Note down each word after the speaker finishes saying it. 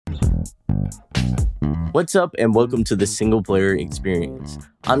What's up and welcome to the Single Player Experience.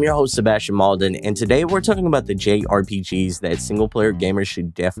 I'm your host Sebastian Malden, and today we're talking about the JRPGs that single player gamers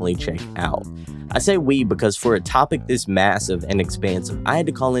should definitely check out. I say we because for a topic this massive and expansive, I had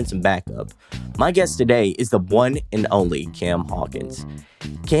to call in some backup. My guest today is the one and only Cam Hawkins.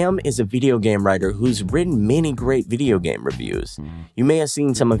 Cam is a video game writer who's written many great video game reviews. You may have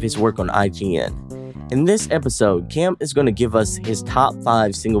seen some of his work on IGN. In this episode, Cam is going to give us his top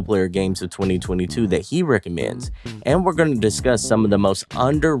 5 single-player games of 2022 that he recommends, and we're going to discuss some of the most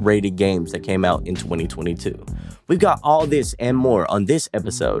underrated games that came out in 2022. We've got all this and more on this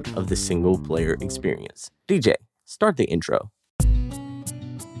episode of the Single Player Experience. DJ, start the intro.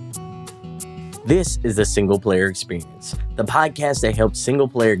 This is the Single Player Experience, the podcast that helps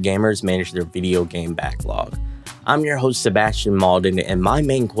single-player gamers manage their video game backlog. I'm your host, Sebastian Malden, and my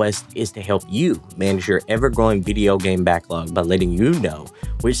main quest is to help you manage your ever-growing video game backlog by letting you know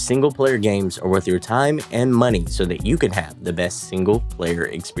which single-player games are worth your time and money so that you can have the best single-player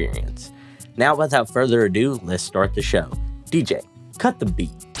experience. Now, without further ado, let's start the show. DJ, cut the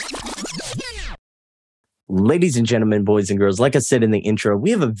beat. Ladies and gentlemen, boys and girls, like I said in the intro,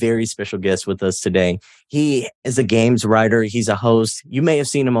 we have a very special guest with us today. He is a games writer. He's a host. You may have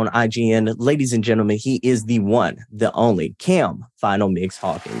seen him on IGN. Ladies and gentlemen, he is the one, the only Cam Final Mix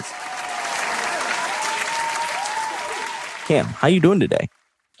Hawkins. Cam, how you doing today?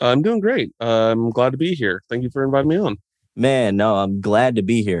 I'm doing great. I'm glad to be here. Thank you for inviting me on. Man, no, I'm glad to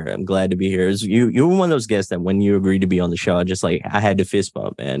be here. You were one of those guests that when you agreed to be on the show, I had to fist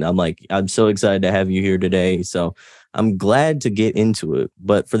bump, and I'm so excited to have you here today. So I'm glad to get into it.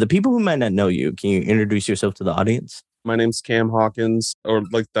 But for the people who might not know you, can you introduce yourself to the audience? My name's Cam Hawkins, or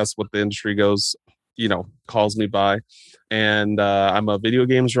that's what the industry calls me by. And I'm a video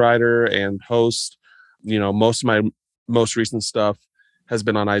games writer and host. Most of my most recent stuff has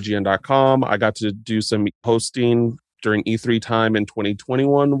been on IGN.com. I got to do some hosting during E3 time in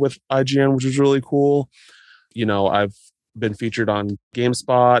 2021 with IGN, which was really cool. I've been featured on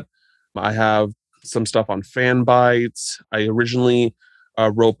GameSpot. I have some stuff on Fanbytes. I originally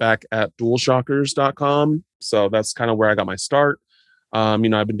wrote back at DualShockers.com. So that's kind of where I got my start. I've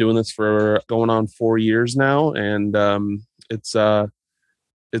been doing this for going on 4 years now, and it's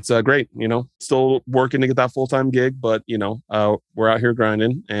great. Still working to get that full-time gig, but we're out here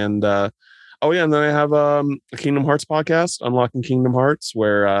grinding. And and then I have a Kingdom Hearts podcast, Unlocking Kingdom Hearts,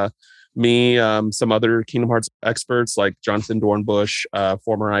 where me, some other Kingdom Hearts experts like Jonathan Dornbush,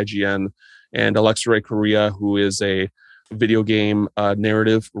 former IGN, and Alexa Ray Correa, who is a video game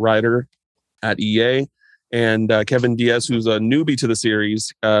narrative writer at EA, and Kevin Diaz, who's a newbie to the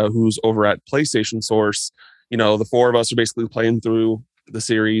series, who's over at PlayStation Source. The four of us are basically playing through the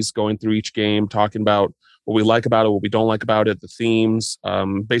series, going through each game, talking about what we like about it, what we don't like about it, the themes,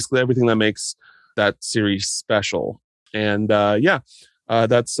 basically everything that makes that series special. And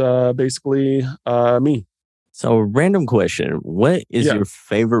that's basically me. So, random question. What is your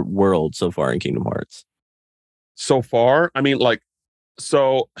favorite world so far in Kingdom Hearts? So far? I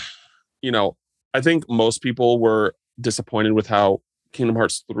think most people were disappointed with how Kingdom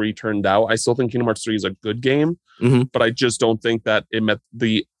Hearts 3 turned out. I still think Kingdom Hearts 3 is a good game, but I just don't think that it met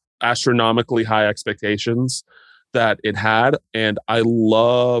the astronomically high expectations that it had. And I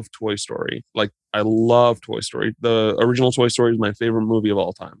love Toy Story. I love Toy Story. The original Toy Story is my favorite movie of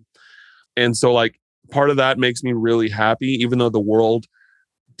all time. And so part of that makes me really happy, even though the world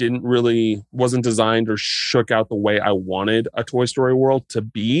wasn't designed or shook out the way I wanted a Toy Story world to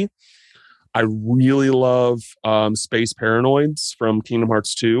be. I really love Space Paranoids from Kingdom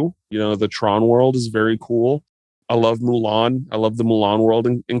Hearts 2. The Tron world is very cool. I love Mulan. I love the Mulan world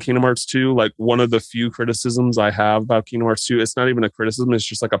in Kingdom Hearts 2. One of the few criticisms I have about Kingdom Hearts 2, it's not even a criticism. It's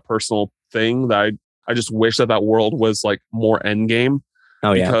just a personal thing that I just wish that world was more endgame.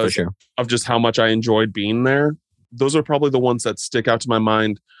 Oh yeah, for sure. Of just how much I enjoyed being there. Those are probably the ones that stick out to my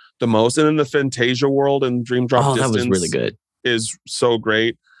mind the most. And then the Fantasia world and Dream Drop Distance, that was really good, is so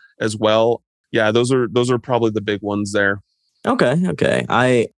great as well. Yeah, those are probably the big ones there. Okay.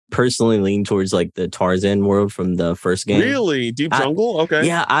 I personally lean towards the Tarzan world from the first game. Really? Deep Jungle? Okay.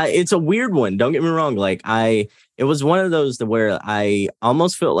 Yeah, it's a weird one. Don't get me wrong. It was one of those where I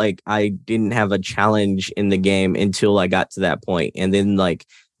almost felt like I didn't have a challenge in the game until I got to that point. And then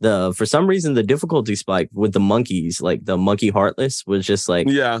for some reason the difficulty spike with the monkeys, the Monkey Heartless was just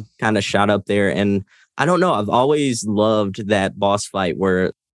kind of shot up there. And I don't know. I've always loved that boss fight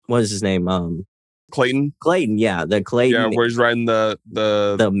where, what is his name? Clayton, yeah, the Clayton. Yeah, where he's riding the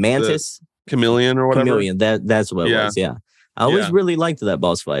mantis, chameleon or whatever. Chameleon, that's what it was. Yeah. I always really liked that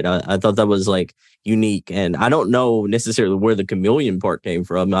boss fight. I thought that was like unique, and I don't know necessarily where the chameleon part came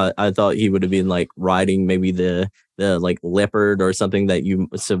from. I thought he would have been like riding maybe the like leopard or something that you.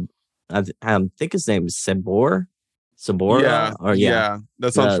 So I think his name is Sabora, or yeah,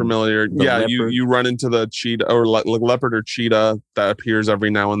 that sounds familiar. Yeah, leopard. you run into the cheetah or like leopard or cheetah that appears every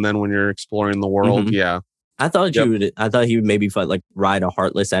now and then when you're exploring the world. Mhm. Yeah. I thought Yep. I thought he would maybe fight like ride a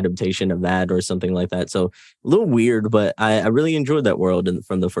Heartless adaptation of that or something like that. So a little weird, but I really enjoyed that world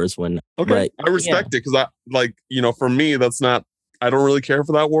from the first one. Okay. But I respect it because I like, for me, that's not, I don't really care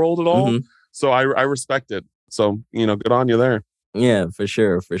for that world at all. mhm. So I respect it. So, good on you there. Yeah, for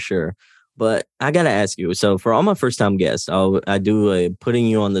sure, for sure. But I gotta ask you. So for all my first time guests, I do a putting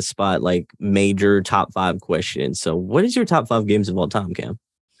you on the spot like major top 5 questions. So what is your top 5 games of all time, Cam?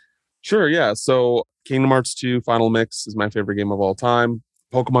 Sure. Yeah. So Kingdom Hearts 2 Final Mix is my favorite game of all time.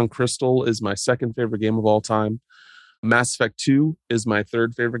 Pokemon Crystal is my second favorite game of all time. Mass Effect 2 is my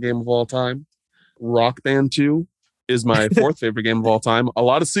third favorite game of all time. Rock Band 2 is my fourth favorite game of all time. A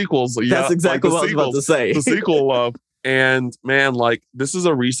lot of sequels. That's exactly what I was about to say. The sequel love. And man, like this is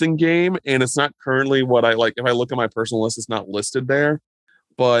a recent game and it's not currently what I like. If I look at my personal list, it's not listed there,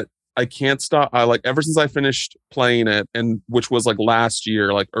 but I can't stop. I like ever since I finished playing it, and which was like last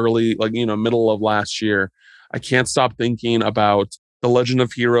year, like early, like, middle of last year, I can't stop thinking about The Legend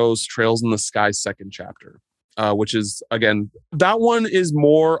of Heroes Trails in the Sky second chapter, which is, again, that one is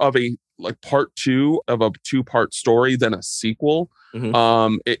more of a like part 2 of a 2-part story than a sequel.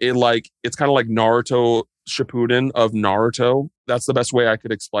 Mhm. It's kind of like Naruto Shippuden of Naruto. That's the best way I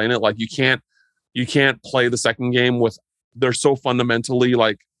could explain it. Like you can't play the second game with, they're so fundamentally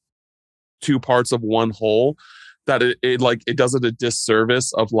like 2 parts of one whole that it does it a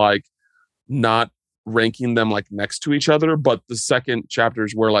disservice of like not ranking them like next to each other. But the second chapter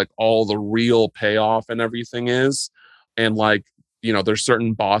is where like all the real payoff and everything is. And like, there's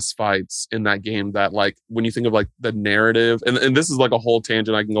certain boss fights in that game that like when you think of like the narrative, and this is like a whole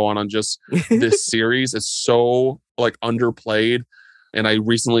tangent I can go on just this series is so like underplayed. And I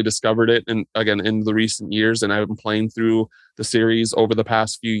recently discovered it, and again in the recent years, and I've been playing through the series over the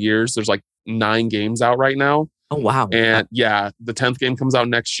past few years. There's like 9 games out right now. Oh wow! And yeah, the 10th game comes out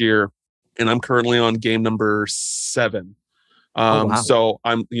next year, and I'm currently on game number 7. Oh wow! So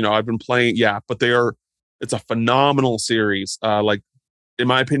I've been playing, but it's a phenomenal series. Like in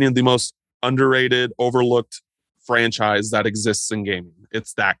my opinion, the most underrated, overlooked franchise that exists in gaming.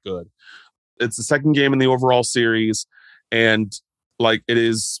 It's that good. It's the second game in the overall series, and like it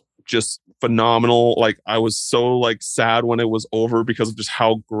is just phenomenal. Like I was so like sad when it was over because of just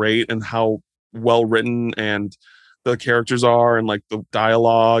how great and how well written and the characters are, and like the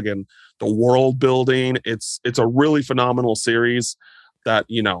dialogue and the world building. It's a really phenomenal series that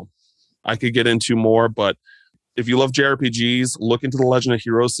I could get into more, but if you love JRPGs, look into the Legend of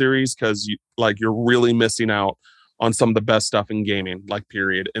Heroes series because you're really missing out on some of the best stuff in gaming, like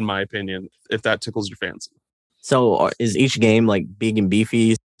period, in my opinion, if that tickles your fancy. So is each game like big and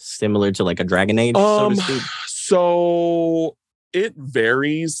beefy, similar to like a Dragon Age, so to speak? So it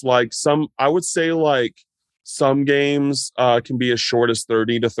varies. Like I would say like some games can be as short as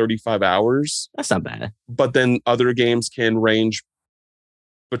 30 to 35 hours. That's not bad. But then other games can range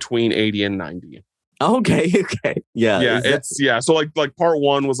between 80 and 90. Okay. Yeah. So like part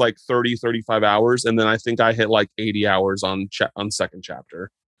 1 was like 30, 35 hours. And then I think I hit like 80 hours on second chapter.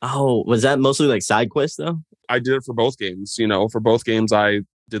 Oh, was that mostly like side quests though? I did it for both games. For both games, I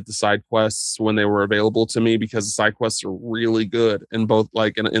did the side quests when they were available to me because the side quests are really good in both,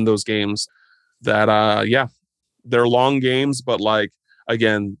 like in those games that, they're long games, but like,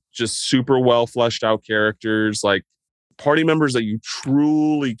 again, just super well fleshed out characters, like party members that you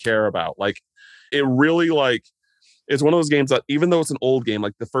truly care about. Like it really like, it's one of those games that even though it's an old game,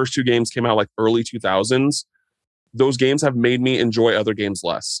 like the first 2 games came out like early 2000s, those games have made me enjoy other games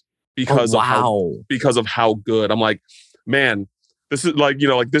less because of how good. I'm like, man, this is like,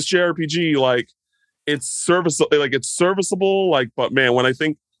 like this JRPG, like it's serviceable, like, but man, when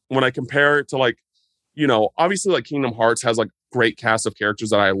I compare it to like, obviously like Kingdom Hearts has like great cast of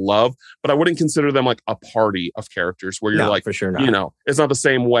characters that I love, but I wouldn't consider them like a party of characters where you're like, for sure not. It's not the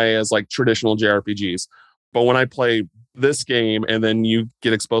same way as like traditional JRPGs. But when I play this game and then you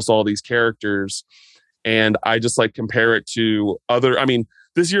get exposed to all these characters, and I just like compare it to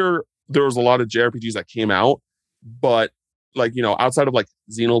this year there was a lot of JRPGs that came out, but like, outside of like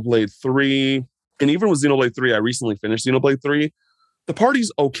Xenoblade 3, and even with Xenoblade 3, I recently finished Xenoblade 3. The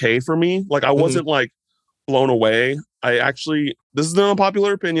party's okay for me. Like I wasn't like blown away. This is an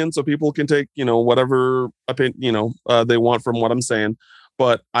unpopular opinion, so people can take, whatever opinion, they want from what I'm saying.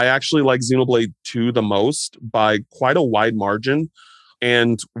 but I actually like Xenoblade 2 the most by quite a wide margin.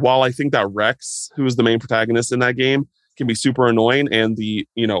 And while I think that Rex, who is the main protagonist in that game, can be super annoying and the,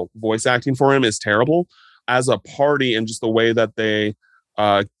 voice acting for him is terrible, as a party and just the way that they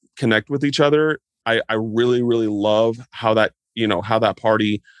connect with each other, I really, really love how that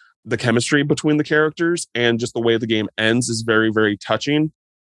party, the chemistry between the characters and just the way the game ends is very, very touching.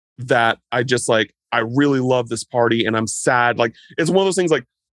 That I really love this party and I'm sad. Like, it's one of those things like,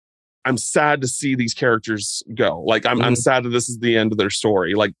 I'm sad to see these characters go. Like, I'm sad that this is the end of their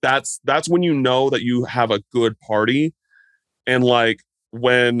story. Like, that's when you know that you have a good party. And like,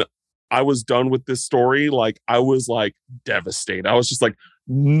 when I was done with this story, like, I was like devastated. I was just like,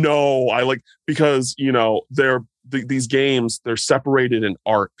 no, because, these games, they're separated in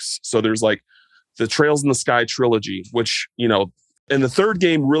arcs. So there's like the Trails in the Sky trilogy, which, and the third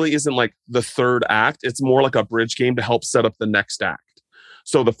game really isn't like the third act. It's more like a bridge game to help set up the next act.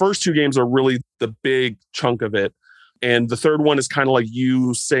 So the first two games are really the big chunk of it. And the third one is kind of like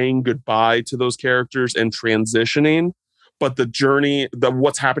you saying goodbye to those characters and transitioning. But the journey,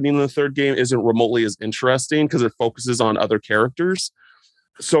 what's happening in the third game isn't remotely as interesting because it focuses on other characters.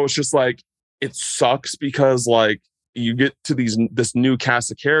 So it's just like, it sucks because like you get to this new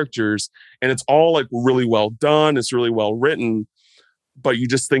cast of characters and it's all like really well done. It's really well written. But you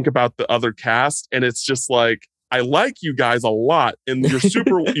just think about the other cast and it's just like, I like you guys a lot and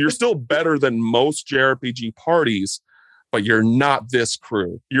you're still better than most JRPG parties, but you're not this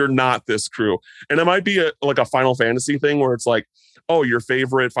crew. You're not this crew. And it might be a Final Fantasy thing where it's like, oh, your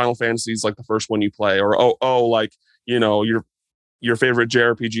favorite Final Fantasy is like the first one you play, or like, your favorite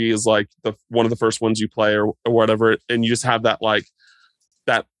JRPG is like one of the first ones you play or whatever. And you just have that like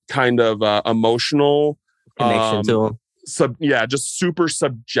that kind of emotional connection to them. Just super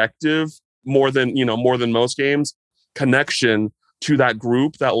subjective, more than most games, connection to that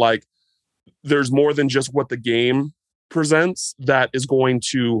group that like there's more than just what the game presents that is going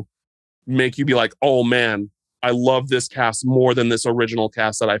to make you be like, oh man, I love this cast more than this original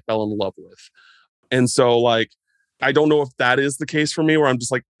cast that I fell in love with. And so like, I don't know if that is the case for me where I'm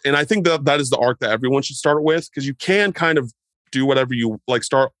just like, and I think that is the arc that everyone should start with because you can kind of do whatever you like,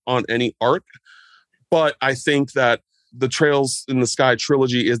 start on any arc. But I think that the Trails in the Sky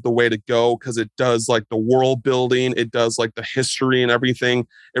trilogy is the way to go because it does like the world building. It does like the history and everything.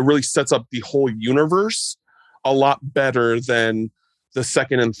 It really sets up the whole universe a lot better than the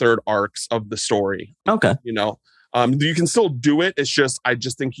second and third arcs of the story. Okay. You can still do it. It's just, I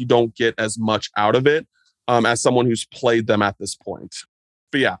just think you don't get as much out of it as someone who's played them at this point.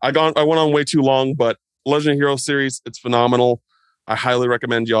 But yeah, I went on way too long, but Legend of Heroes series, it's phenomenal. I highly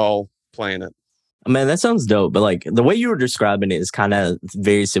recommend y'all playing it. Man, that sounds dope. But like the way you were describing it is kind of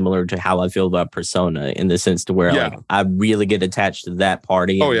very similar to how I feel about Persona in the sense to where like, I really get attached to that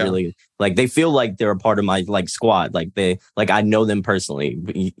party. Oh, yeah. Really, like they feel like they're a part of my like squad. Like I know them personally,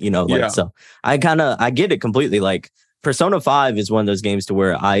 so I get it completely. Like Persona 5 is one of those games to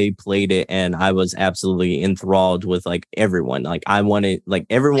where I played it and I was absolutely enthralled with like everyone. Like I wanted, like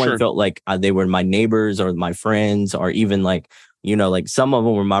everyone felt like they were my neighbors or my friends or even like, like some of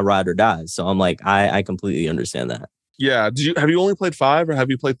them were my ride or die. So I'm like, I completely understand that. Yeah. Have you only played 5 or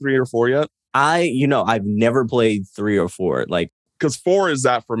have you played 3 or 4 yet? I've never played 3 or 4. Like, because 4 is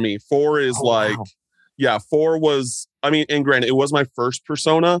that for me. 4 is wow. 4 was, and granted, it was my first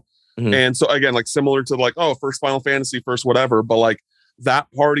Persona. Mm-hmm. And so again, like similar to like, first Final Fantasy, first whatever, but like that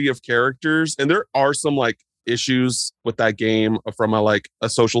party of characters, and there are some like issues with that game from a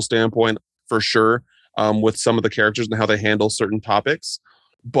social standpoint for sure, with some of the characters and how they handle certain topics.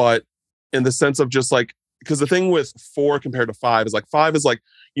 But in the sense of just like, because the thing with 4 compared to 5 is like 5 is like,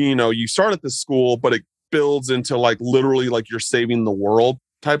 you start at this school, but it builds into like literally like you're saving the world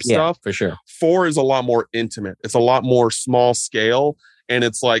type stuff. For sure. 4 is a lot more intimate. It's a lot more small scale. And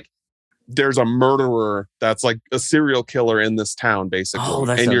it's like, there's a murderer that's like a serial killer in this town, basically. Oh,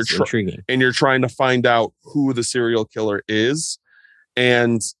 that sounds intriguing. And you're trying to find out who the serial killer is.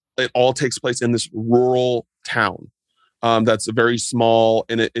 And it all takes place in this rural town that's very small.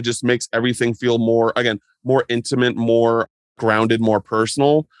 And it just makes everything feel more intimate, more grounded, more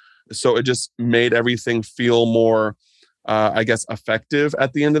personal. So it just made everything feel more, effective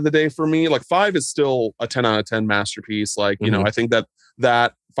at the end of the day for me. Like 5 is still a 10 out of 10 masterpiece. Like, I think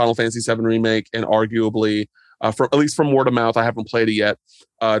that Final Fantasy VII Remake and arguably, from at least from word of mouth, I haven't played it yet.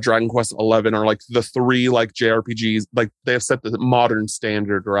 Dragon Quest 11 are like the 3 like JRPGs, like they have set the modern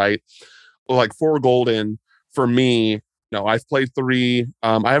standard, right? Like 4 Golden for me. No, I've played 3.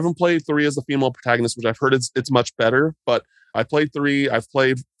 I haven't played 3 as the female protagonist, which I've heard it's much better. But I played 3. I've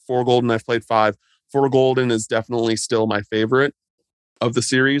played 4 Golden. I've played 5. 4 Golden is definitely still my favorite. of the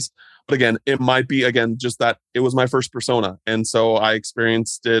series. But again, it might be again just that it was my first Persona, and so I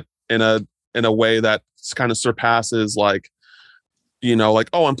experienced it in a way that kind of surpasses like, like,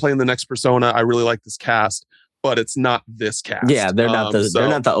 oh, I'm playing the next Persona. I really like this cast, but it's not this cast. Yeah, they're not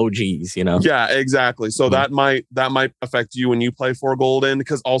the OGs, Yeah, exactly. So Mhm. that might affect you when you play 4 Golden,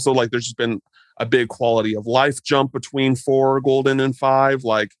 because also like there's just been a big quality of life jump between 4 Golden and 5,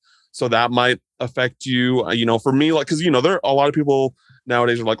 like, so that might affect you. For me, like, because there are a lot of people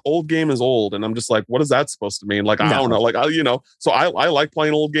nowadays are like, old game is old, and I'm just like, what is that supposed to mean? Like, I don't No. know. Like, so I like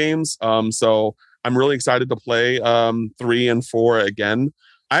playing old games. So I'm really excited to play 3 and 4 again.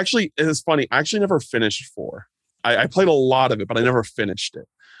 It's funny. I actually never finished 4. I played a lot of it, but I never finished it.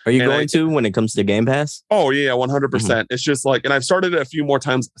 Are you And going to when it comes to Game Pass? oh yeah, Mhm. 100%. It's just like, and I've started it a few more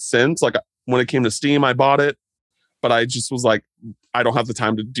times since. Like when it came to Steam, I bought it, but I just was like, I don't have the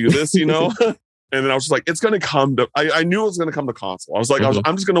time to do this. And then I was just like, it's gonna come to. I knew it was gonna come to console. I was like, Mhm.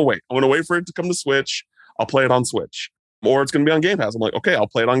 I'm just gonna wait. I'm gonna wait for it to come to Switch. I'll play it on Switch, or it's gonna be on Game Pass. I'm like, okay, I'll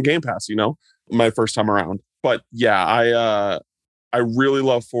play it on Game Pass. My first time around. But yeah, I really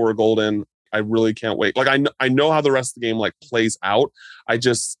love 4 Golden. I really can't wait. Like I know how the rest of the game like plays out. I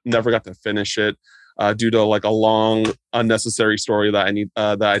just never got to finish it due to like a long unnecessary story that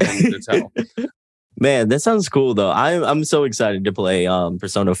I don't need to tell. Man, that sounds cool though. I'm so excited to play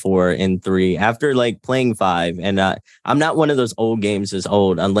Persona 4 and 3 after like playing 5. And I'm not one of those old games that's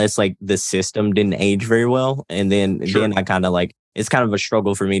old unless like the system didn't age very well. And then Sure. I kind of like, it's kind of a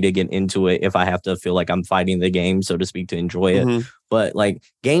struggle for me to get into it if I have to feel like I'm fighting the game, so to speak, to enjoy it. Mm-hmm. But like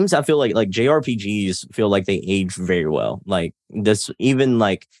games, I feel like JRPGs feel like they age very well. Like this, even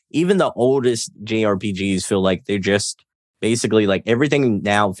the oldest JRPGs feel like they're just basically like everything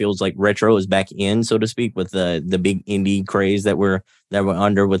now feels like retro is back in, so to speak, with the big indie craze that we're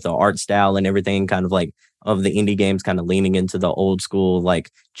under with the art style and everything, kind of like of the indie games kind of leaning into the old school like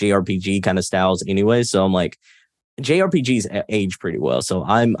JRPG kind of styles anyway. So I'm like JRPGs age pretty well. So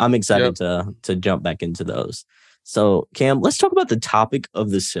I'm excited Yep. to jump back into those. So Cam, let's talk about the topic of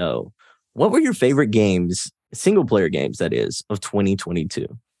the show. What were your favorite games, single player games that is, of 2022?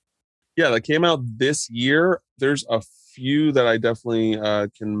 Yeah, that came out this year. There's a few that I definitely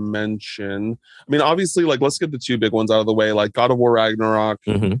can mention. I mean, obviously, like let's get the 2 big ones out of the way. Like God of War Ragnarok,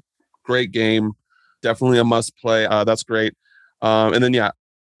 Mm-hmm. great game, definitely a must play. That's great. And then yeah,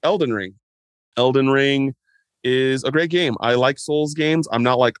 Elden Ring. Elden Ring is a great game. I like Souls games. I'm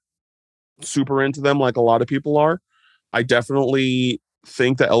not like super into them like a lot of people are. I definitely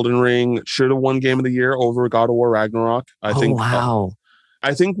think that Elden Ring should have won Game of the Year over God of War Ragnarok. Oh wow.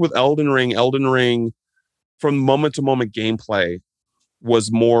 I think with Elden Ring from moment to moment gameplay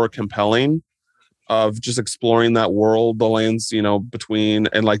was more compelling of just exploring that world, the lands, between,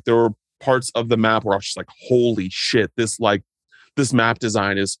 and like there were parts of the map where I was just like, holy shit, this map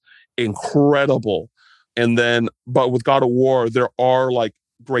design is incredible. And then, but with God of War, there are like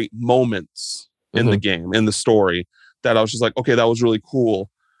great moments in the Mm-hmm. game, in the story, that I was just like, okay, that was really cool.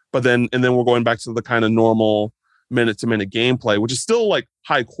 But then we're going back to the kind of normal minute to minute gameplay, which is still like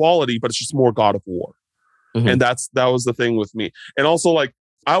high quality, but it's just more God of War. Mm-hmm. And that was the thing with me. And also like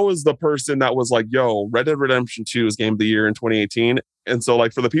I was the person that was like, yo, Red Dead Redemption 2 is game of the year in 2018. And so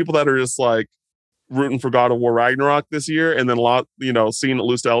like for the people that are just like rooting for God of War Ragnarok this year and then seeing it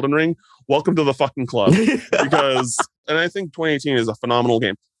lose to Elden Ring, welcome to the fucking club. Because and I think 2018 is a phenomenal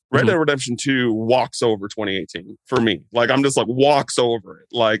game. Red Mhm. Dead Redemption 2 walks over 2018 for me. Like I'm just like walks over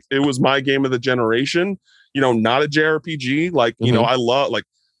it. Like it was my game of the generation, not a JRPG. Like, Mhm. I love like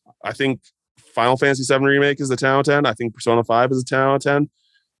I think Final Fantasy VII Remake is a 10 out of 10. I think Persona 5 is a 10 out of 10.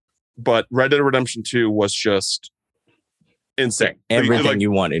 But Red Dead Redemption 2 was just insane. Everything Like,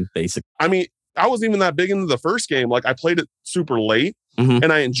 you wanted, basically. I mean, I wasn't even that big into the first game. Like, I played it super late Mhm.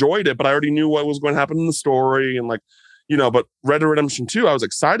 and I enjoyed it, but I already knew what was going to happen in the story. And like, but Red Dead Redemption 2, I was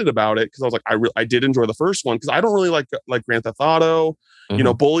excited about it because I was like, I did enjoy the first one because I don't really like Grand Theft Auto.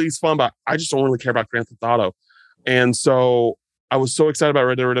 Mhm. Bully's fun, but I just don't really care about Grand Theft Auto. And so I was so excited about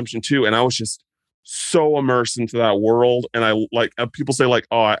Red Dead Redemption 2, and I was just so immersed into that world. And I like people say like,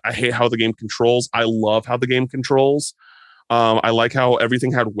 oh, I hate how the game controls. I love how the game controls. I like how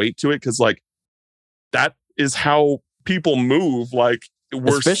everything had weight to it because like that is how people move. Like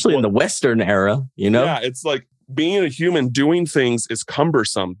Especially in the Western era, Yeah, it's like being a human doing things is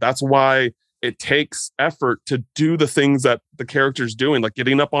cumbersome. That's why it takes effort to do the things that the character's doing, like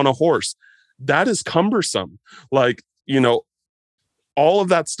getting up on a horse. That is cumbersome. Like, all of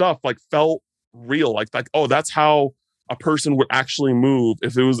that stuff like felt real. Like, oh, that's how a person would actually move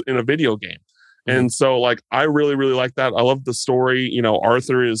if it was in a video game. Mhm. And so like I really, really like that. I love the story.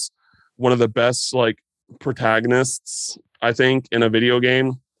 Arthur is one of the best like protagonists I think, in a video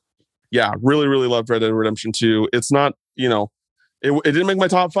game. Yeah, really, really loved Red Dead Redemption 2. It's not, it didn't make my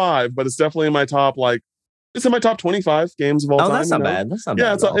top 5, but it's definitely in my top, it's in my top 25 games of all Oh, time. that's not bad. That's not bad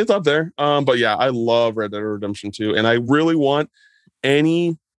Yeah, at all. it's up there. But yeah, I love Red Dead Redemption 2, and I really want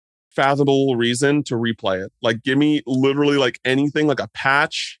any fathomable reason to replay it. Like, give me literally like anything, like a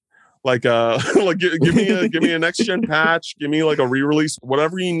patch, like give me a next gen patch, give me like a re-release,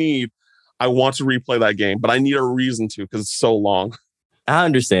 whatever you need. I want to replay that game, but I need a reason to because it's so long. I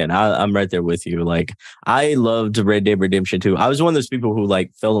understand. I'm right there with you. Like, I loved Red Dead Redemption 2. I was one of those people who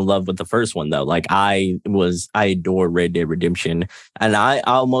like fell in love with the first one though. Like I adore Red Dead Redemption, and I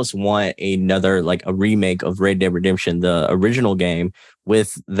almost want another, like a remake of Red Dead Redemption, the original game,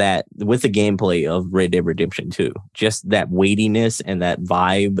 with the gameplay of Red Dead Redemption 2. Just that weightiness and that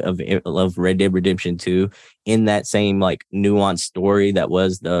vibe of Red Dead Redemption 2 in that same like nuanced story that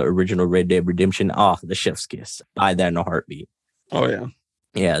was the original Red Dead Redemption. Oh, the chef's kiss. Buy that in a heartbeat. Oh yeah.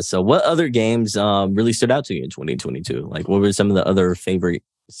 Yeah. So what other games really stood out to you in 2022? Like, what were some of the other favorites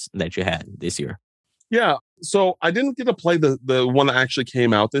that you had this year? Yeah. So I didn't get to play the one that actually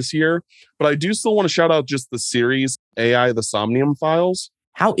came out this year, but I do still want to shout out just the series AI, the Somnium Files.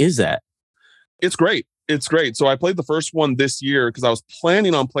 How is that? It's great. It's great. So I played the first one this year because I was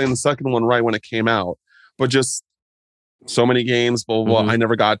planning on playing the second one right when it came out, but just so many games, blah, blah, blah. I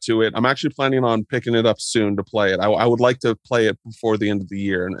never got to it. I'm actually planning on picking it up soon to play it. I would like to play it before the end of the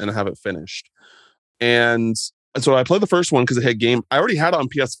year and have it finished. And so I played the first one because it had game. I already had it on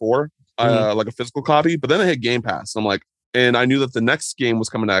PS4, like a physical copy, but then it had Game Pass. I'm like, and I knew that the next game was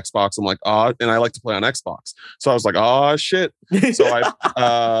coming to Xbox. I'm like, and I like to play on Xbox. So I was like, shit. So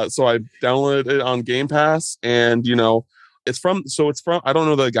I downloaded it on Game Pass, and it's from, I don't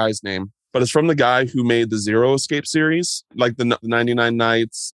know the guy's name, but it's from the guy who made the Zero Escape series, like the 99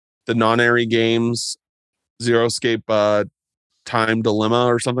 Nights, the Non-Airy Games, Zero Escape Time Dilemma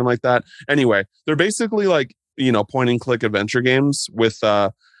or something like that. Anyway, they're basically like, point and click adventure games with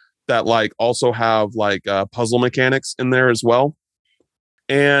that like also have like puzzle mechanics in there as well.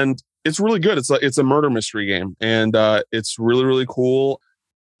 And it's really good. It's a murder mystery game, and it's really, really cool.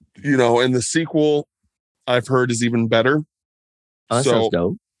 And the sequel I've heard is even better. Oh, that sounds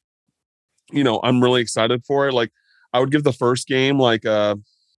dope. I'm really excited for it. Like, I would give the first game like on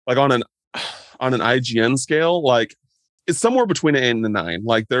an IGN scale, like it's somewhere between an 8 and a 9.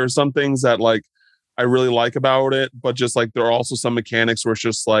 Like, there are some things that like I really like about it, but just like there are also some mechanics where it's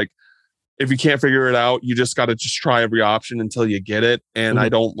just like, if you can't figure it out, you just got to just try every option until you get it. And I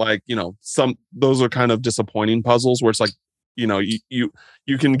don't like, those are kind of disappointing puzzles where it's like,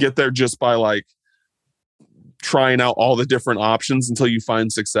 you can get there just by like trying out all the different options until you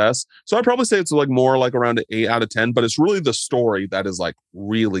find success. So I'd probably say it's like more like around an 8 out of 10, but it's really the story that is like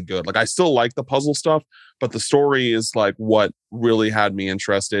really good. Like, I still like the puzzle stuff, but the story is like what really had me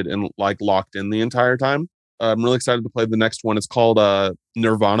interested and like locked in the entire time. I'm really excited to play the next one. It's called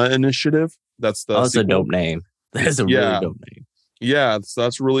Nirvana Initiative. That's the that's a dope name. That's a really dope name. Yeah, so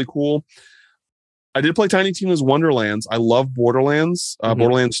that's really cool. I did play Tiny Tina's Wonderlands. I love Borderlands.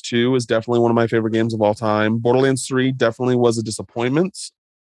 Borderlands 2 is definitely one of my favorite games of all time. Borderlands 3 definitely was a disappointment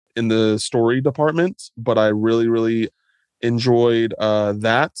in the story department, but I really, really enjoyed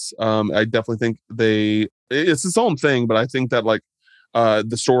that. I definitely think it's its own thing, but I think that like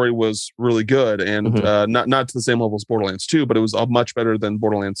the story was really good, and not to the same level as Borderlands 2, but it was much better than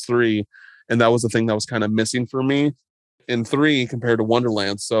Borderlands 3. And that was the thing that was kind of missing for me in 3 compared to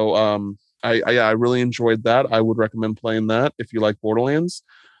Wonderlands. So I really enjoyed that. I would recommend playing that if you like Borderlands.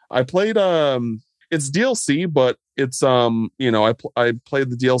 I played it's DLC, but it's I played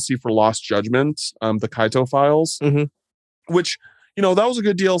the DLC for Lost Judgment, the Kaito Files, which that was a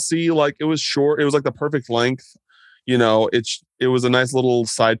good DLC. Like, it was short. It was like the perfect length. It was a nice little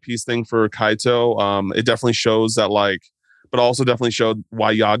side piece thing for Kaito. It definitely shows that but also definitely showed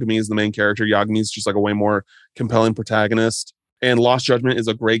why Yagami is the main character. Yagami is just like a way more compelling protagonist. And Lost Judgment is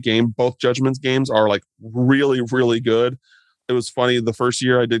a great game. Both Judgment's games are like really, really good. It was funny. The first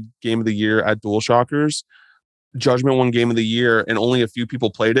year I did Game of the Year at DualShockers, Judgment won Game of the Year, and only a few people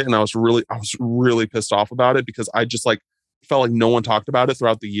played it. And I was really pissed off about it because I just like felt like no one talked about it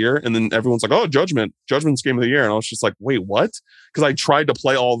throughout the year. And then everyone's like, oh, Judgment's Game of the Year. And I was just like, wait, what? Because I tried to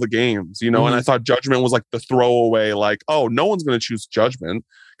play all the games, and I thought Judgment was like the throwaway, like, oh, no one's going to choose Judgment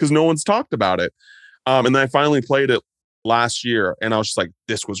because no one's talked about it. And then I finally played it last year, and I was just like,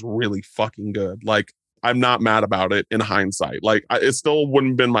 this was really fucking good. Like, I'm not mad about it in hindsight. Like, it still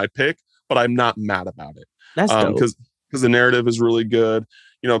wouldn't have been my pick, but I'm not mad about it. That's dope. Because the narrative is really good.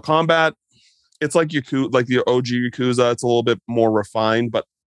 Combat, it's like Yakuza, like the OG Yakuza. It's a little bit more refined, but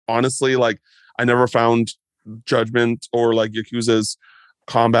honestly, like, I never found Judgment or like Yakuza's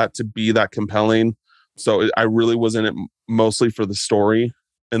combat to be that compelling. So I really was in it mostly for the story,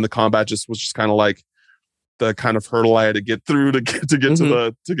 and the combat just was just kind of like the kind of hurdle I had to get through to get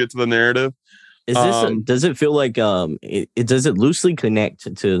to the narrative. Is this does it feel like does it loosely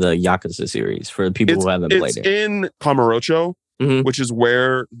connect to the Yakuza series for people who haven't played it? It's in Kamurocho, which is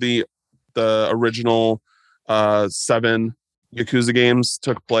where the original 7 Yakuza games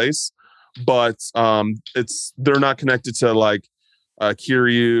took place, but they're not connected to like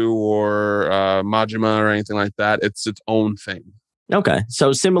Kiryu or Majima or anything like that. It's its own thing. Okay,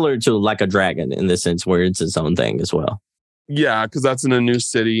 so similar to Like a Dragon in the sense where it's its own thing as well. Yeah, because that's in a new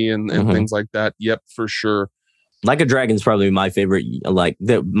city and things like that. Yep, for sure. Like a Dragon's probably my favorite,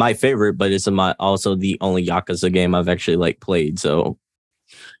 my favorite, but it's also the only Yakuza game I've actually like played. So,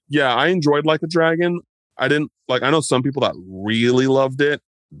 yeah, I enjoyed Like a Dragon. I know some people that really loved it,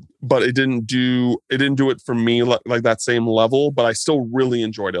 but it didn't do it for me like that same level. But I still really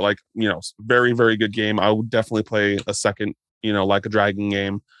enjoyed it. Like, very, very good game. I would definitely play a second, Like a Dragon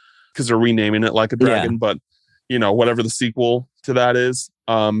game because they're renaming it Like a Dragon, but. Whatever the sequel to that is.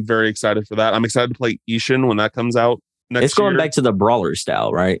 Very excited for that. I'm excited to play Ishin when that comes out next year. It's going back to the brawler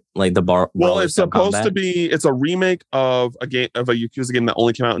style, right? Like the Well, it's supposed to be. It's a remake of a Yakuza game that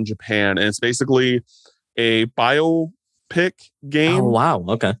only came out in Japan, and it's basically a biopic game. Oh wow!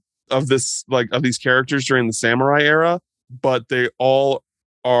 Okay. Of these characters during the samurai era, but they all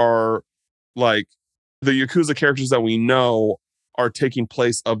are like the Yakuza characters that we know are taking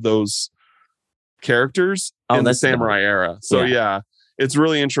place of those characters in the samurai era. So yeah, it's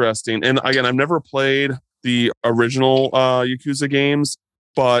really interesting. And again, I've never played the original Yakuza games,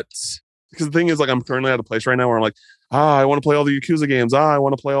 but because the thing is, like, I'm currently at a place right now where I'm like, I want to play all the Yakuza games. I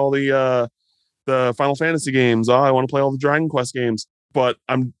want to play all the Final Fantasy games. I want to play all the Dragon Quest games. But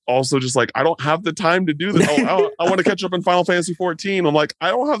I'm also just like, I don't have the time to do this. I want to catch up in Final Fantasy 14. I'm like, I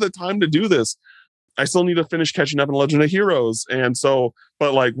don't have the time to do this. I still need to finish catching up in Legend of Heroes. And so,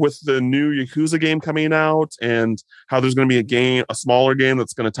 but like with the new Yakuza game coming out and how there's going to be a smaller game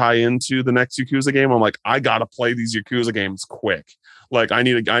that's going to tie into the next Yakuza game, I'm like, I got to play these Yakuza games quick. Like I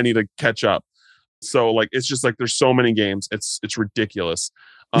need to catch up. So like, it's just like, there's so many games. It's ridiculous.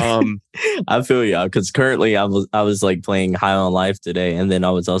 I feel you, because currently I was like playing High on Life today, and then I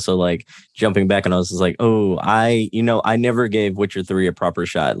was also like jumping back, and I was just like, I never gave Witcher 3 a proper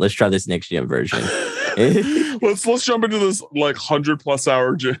shot. Let's try this next gen version. let's jump into this like 100+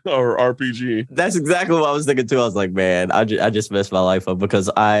 hour or RPG. That's exactly what I was thinking too. I was like, man, I just messed my life up because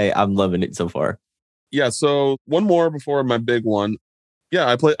I'm loving it so far. Yeah. So one more before my big one.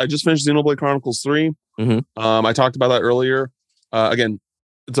 Yeah, I just finished Xenoblade Chronicles 3. I talked about that earlier. Again,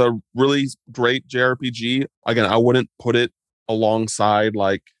 it's a really great JRPG. Again, I wouldn't put it alongside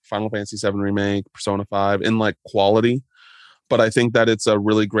like Final Fantasy 7 Remake, Persona 5 in like quality, but I think that it's a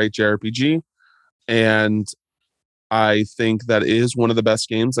really great JRPG, and I think that is one of the best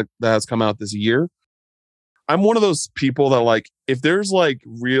games that has come out this year. I'm one of those people that like, if there's like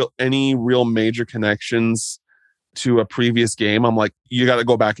any real major connections to a previous game, I'm like, you got to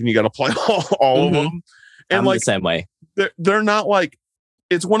go back and you got to play all of them. And I'm like the same way. They're not like,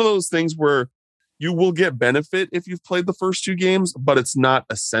 it's one of those things where you will get benefit if you've played the first 2 games, but it's not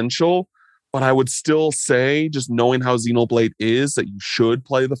essential. But I would still say, just knowing how Xenoblade is, that you should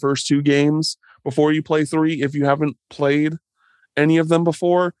play the first 2 games before you play 3 if you haven't played any of them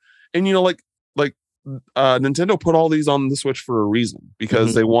before. And Nintendo put all these on the Switch for a reason,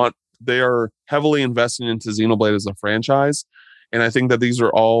 because they are heavily investing into Xenoblade as a franchise. And I think that these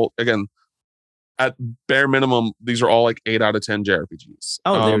are all, again, at bare minimum, these are all like 8 out of 10 JRPGs.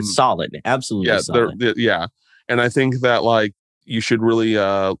 Oh, they're solid. Absolutely solid. Yeah. And I think that like you should really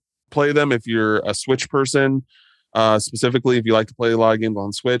play them if you're a Switch person, specifically if you like to play a lot of games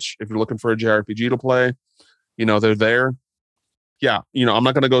on Switch. If you're looking for a JRPG to play, they're there. Yeah, I'm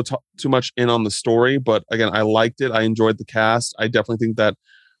not going to go too much in on the story, but again, I liked it. I enjoyed the cast. I definitely think that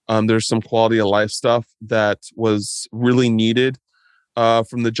there's some quality of life stuff that was really needed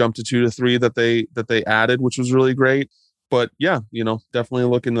from the jump to 2 to 3 that they added, which was really great. But yeah, definitely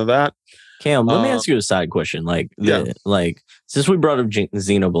look into that. Cam, let me ask you a side question. Since we brought up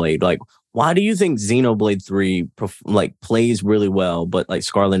Xenoblade, like, why do you think Xenoblade 3 plays really well, but like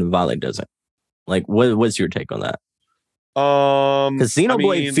Scarlet and Violet doesn't? Like, what's your take on that? Because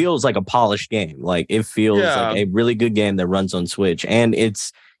Xenoblade feels like a polished game. Like, it feels like a really good game that runs on Switch, and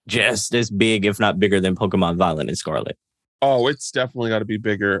it's just as big, if not bigger, than Pokemon Violet and Scarlet. Oh, it's definitely got to be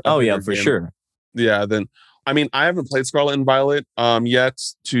bigger. Oh yeah, for sure. Yeah, then I haven't played Scarlet and Violet yet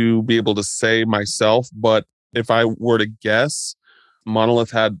to be able to say myself, but if I were to guess,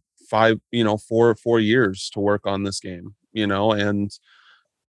 Monolith had four years to work on this game, and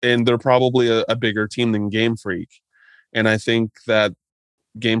they're probably a bigger team than Game Freak. And I think that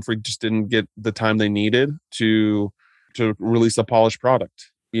Game Freak just didn't get the time they needed to release a polished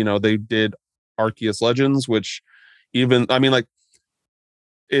product. They did Arceus Legends, which it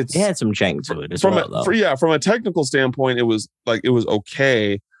had some jank to it as well, though. From a technical standpoint, it was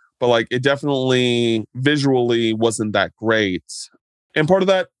okay, but like it definitely visually wasn't that great. And part of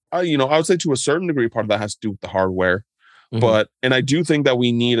that, I would say to a certain degree, part of that has to do with the hardware. Mm-hmm. And I do think that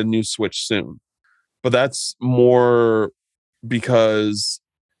we need a new Switch soon, but that's more because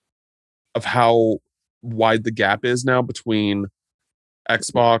of how wide the gap is now between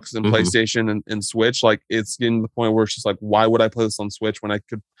Xbox and PlayStation and Switch. Like, it's getting to the point where it's just like, why would I play this on Switch when I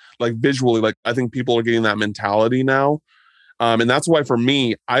could, like, visually, like, I think people are getting that mentality now. And that's why for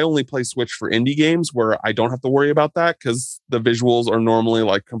me, I only play Switch for indie games where I don't have to worry about that, because the visuals are normally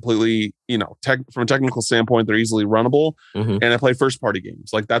like completely, from a technical standpoint, they're easily runnable. And I play first party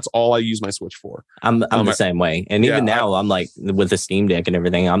games. Like, that's all I use my Switch for. I'm the same way. And even now I'm like, with the Steam Deck and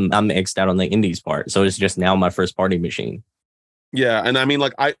everything, I'm X'd out on the indies part. So it's just now my first party machine. Yeah. And I mean,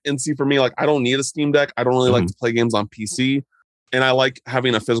 like, for me, like, I don't need a Steam Deck. I don't really like to play games on PC. And I like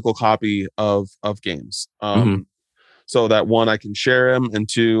having a physical copy of games. So that, one, I can share them, and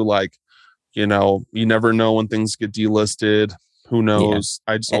two, like, you never know when things get delisted. Who knows?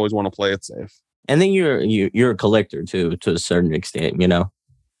 Yeah. I just always want to play it safe. And then you're a collector too, to a certain extent,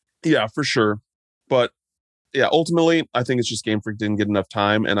 Yeah, for sure. But yeah, ultimately, I think it's just Game Freak didn't get enough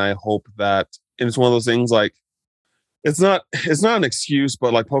time, and I hope that, and it's one of those things, like, it's not an excuse,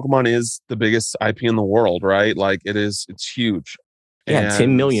 but like, Pokemon is the biggest IP in the world, right? Like, it's huge. Yeah,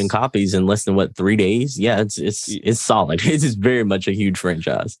 10 million copies in less than 3 days. Yeah, it's solid. It is very much a huge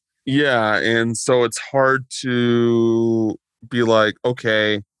franchise. Yeah, and so it's hard to be like,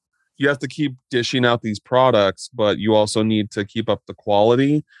 okay, you have to keep dishing out these products, but you also need to keep up the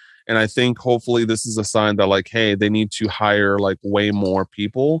quality. And I think hopefully this is a sign that, like, hey, they need to hire like way more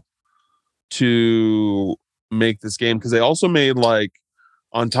people to make this game, because they also made, like,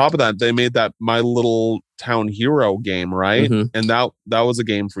 on top of that, they made that My Little Town Hero game, right? And that was a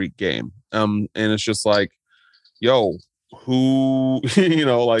Game Freak game. And it's just like, yo, who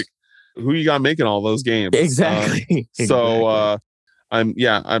like, who you got making all those games? Exactly. So I'm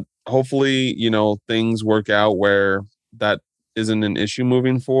hopefully, things work out where that isn't an issue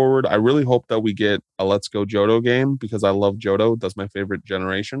moving forward. I really hope that we get a Let's Go Johto game, because I love Johto. That's my favorite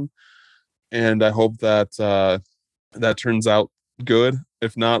generation. And I hope that that turns out good.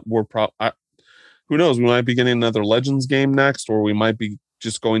 If not, who knows? We might be getting another Legends game next, or we might be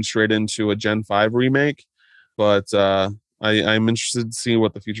just going straight into a Gen 5 remake. But I'm interested to see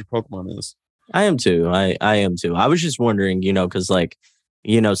what the future Pokemon is. I am too. I am too. I was just wondering, because, like,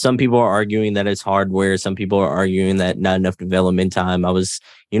 some people are arguing that it's hardware. Some people are arguing that not enough development time.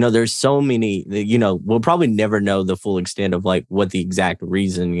 There's so many, we'll probably never know the full extent of, like, what the exact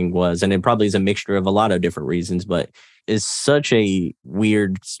reasoning was. And it probably is a mixture of a lot of different reasons, but it's such a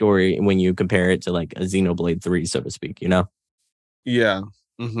weird story when you compare it to, like, a Xenoblade 3, so to speak, Yeah.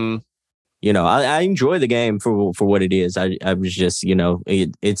 I enjoy the game for what it is. I was just,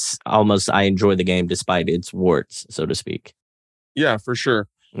 it's almost, I enjoy the game despite its warts, so to speak. Yeah, for sure.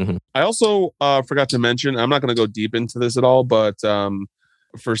 I also forgot to mention, I'm not going to go deep into this at all, but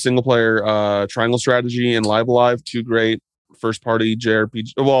for single player Triangle Strategy and Live Alive, two great first party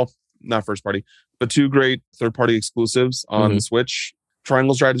JRPG, well, not first party, but two great third party exclusives on the Switch.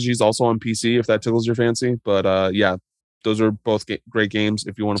 Triangle Strategy is also on PC if that tickles your fancy, but yeah, those are both great games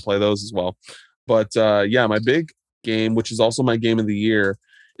if you want to play those as well. But yeah, my big game, which is also my game of the year,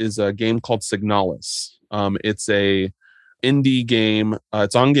 is a game called Signalis. It's a indie game.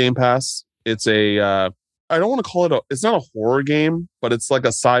 It's on Game Pass. It's I don't want to call it it's not a horror game, but it's like a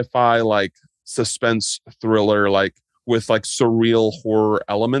sci-fi, like, suspense thriller, like, with like surreal horror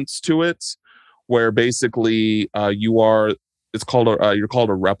elements to it, where basically you're called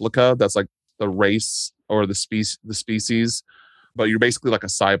a replica. That's like the race or the species, but you're basically like a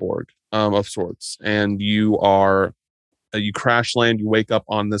cyborg of sorts, and you crash land, you wake up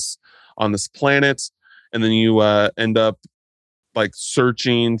on this planet, and then you end up, like,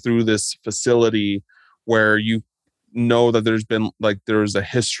 searching through this facility where you know that there's a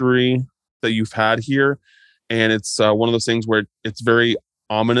history that you've had here. And it's one of those things where it's very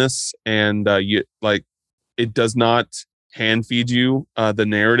ominous, and it does not hand feed you the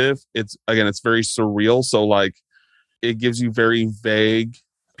narrative. It's very surreal. So, like, it gives you very vague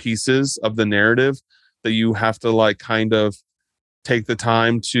pieces of the narrative that you have to, like, kind of take the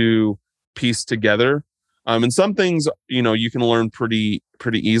time to piece together. And some things, you can learn pretty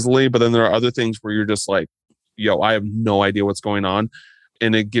pretty easily. But then there are other things where you're just like, yo, I have no idea what's going on.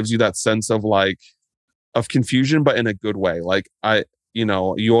 And it gives you that sense of like, of confusion, but in a good way. Like you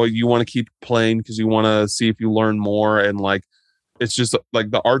want to keep playing because you want to see if you learn more. And like, it's just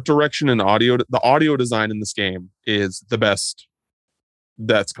like the art direction and the audio design in this game is the best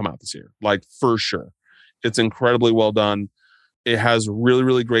that's come out this year. Like for sure. It's incredibly well done. It has really,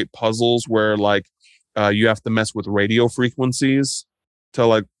 really great puzzles where like you have to mess with radio frequencies to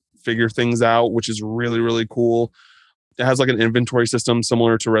like figure things out, which is really, really cool. It has like an inventory system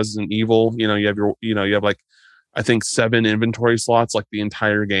similar to Resident Evil. You have like, I think 7 inventory slots, like the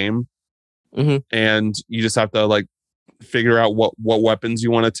entire game. Mm-hmm. And you just have to like figure out what weapons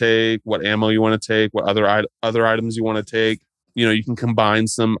you want to take, what ammo you want to take, what other items you want to take. You can combine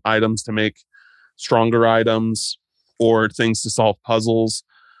some items to make stronger items or things to solve puzzles.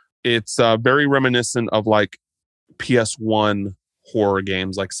 It's very reminiscent of like PS1 horror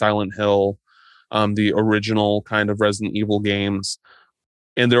games like Silent Hill, the original kind of Resident Evil games.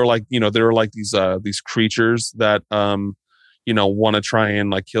 And they're like, these creatures that, want to try and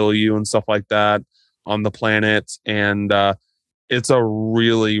like kill you and stuff like that on the planet. And it's a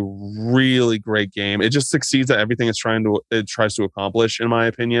really, really great game. It just succeeds at everything it tries to accomplish, in my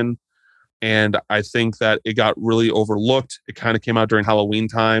opinion. And I think that it got really overlooked. It kind of came out during Halloween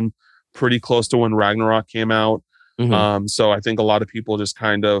time, pretty close to when Ragnarok came out. Mm-hmm. So I think a lot of people just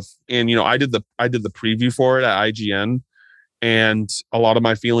kind of, and I did the preview for it at IGN, and a lot of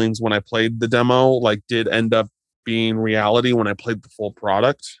my feelings when I played the demo like did end up being reality when I played the full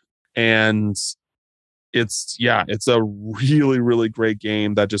product. And it's a really, really great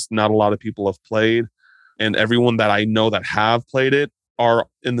game that just not a lot of people have played, and everyone that I know that have played it are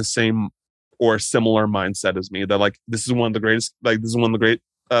in the same or similar mindset as me, that like this is one of the greatest, like this is one of the great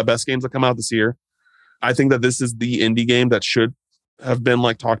best games that come out this year. I think that this is the indie game that should have been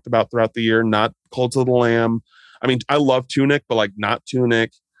like talked about throughout the year, not Cult of the Lamb. I mean, I love Tunic, but like not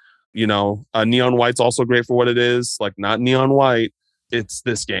Tunic. Neon White's also great for what it is, like not Neon White. It's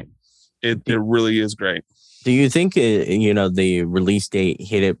this game. It really is great. Do you think the release date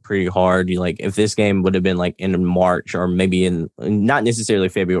hit it pretty hard? Like if this game would have been like in March or maybe in not necessarily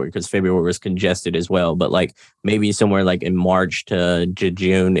February, because February was congested as well, but like maybe somewhere like in March to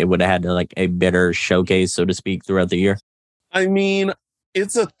June, it would have had like a better showcase, so to speak, throughout the year. I mean,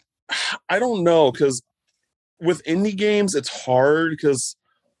 I don't know, because with indie games, it's hard because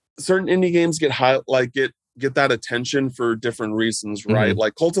certain indie games get that attention for different reasons, right? Mm-hmm.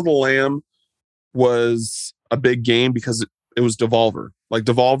 Like Cult of the Lamb was a big game because it was Devolver. Like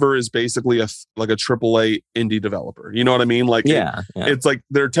Devolver is basically a AAA indie developer. You know what I mean? Like it's like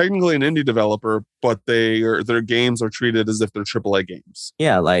they're technically an indie developer, but their games are treated as if they're AAA games.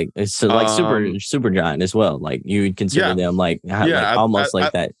 Yeah, like it's like super giant as well. Like you would consider them like almost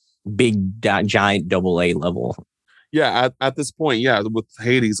like that big giant AA level. Yeah, at this point, with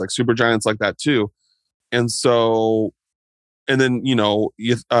Hades, like super giants like that too. And so, and then Neon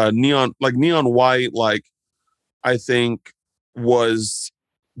White, like I think was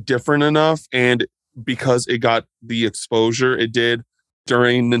different enough, and because it got the exposure it did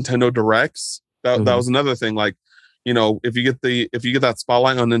during Nintendo Directs, that was another thing. Like, if you get that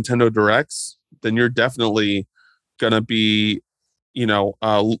spotlight on Nintendo Directs, then you're definitely gonna be,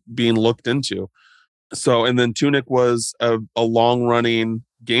 being looked into. So, and then Tunic was a long running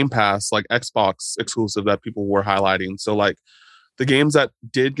Game Pass, like Xbox exclusive that people were highlighting. So like the games that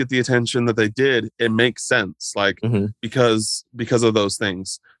did get the attention that they did, it makes sense. Like because of those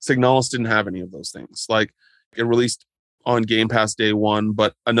things. Signalis didn't have any of those things. Like it released on Game Pass day one,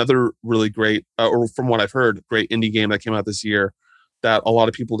 but another really great, or from what I've heard, great indie game that came out this year that a lot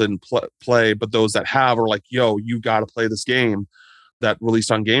of people didn't play, but those that have are like, yo, you got to play this game, that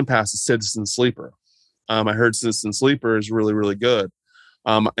released on Game Pass, is Citizen Sleeper. I heard Citizen Sleeper is really, really good.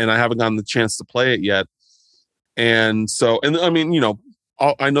 And I haven't gotten the chance to play it yet. And so, and I mean,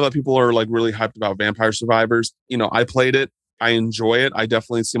 I know that people are like really hyped about Vampire Survivors. I played it. I enjoy it. I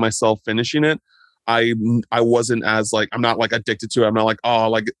definitely see myself finishing it. I wasn't as like, I'm not like addicted to it. I'm not like, oh,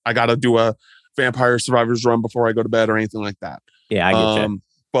 like I got to do a Vampire Survivors run before I go to bed or anything like that. Yeah, I get you.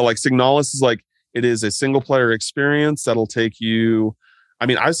 But like Signalis is like, it is a single player experience that'll take you. I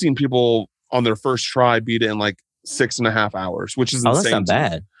mean, I've seen people on their first try beat it in like 6.5 hours, which is insane. That's not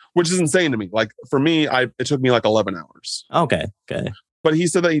bad. Which is insane to me. Like for me, it took me like 11 hours. Okay. But he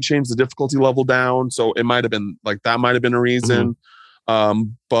said that he changed the difficulty level down, so it might have been like that might have been a reason.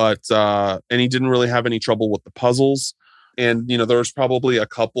 But he didn't really have any trouble with the puzzles, and there was probably a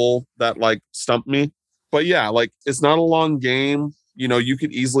couple that like stumped me. But yeah, like it's not a long game. You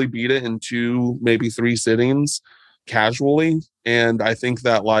could easily beat it in 2, maybe 3 sittings casually. And I think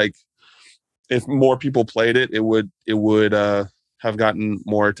that like if more people played it, it would have gotten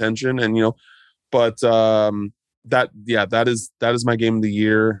more attention. And but that is my game of the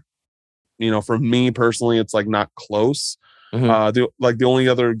year. For me personally, it's like not close. Mm-hmm. The only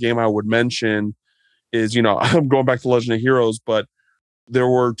other game I would mention is I'm going back to Legend of Heroes, but there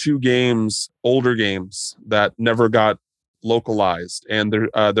were two older games that never got localized, and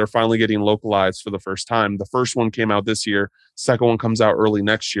they're finally getting localized for the first time. The first one came out this year. Second one comes out early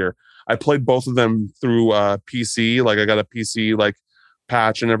next year. I played both of them through PC. Like I got a PC like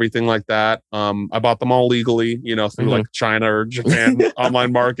patch and everything like that. I bought them all legally, through like China or Japan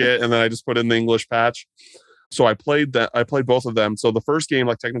online market, and then I just put in the English patch. So I played both of them. So the first game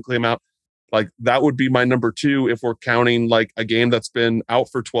like technically came out. Like that would be my number 2 if we're counting like a game that's been out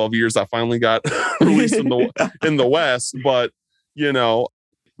for 12 years that finally got released in the West. But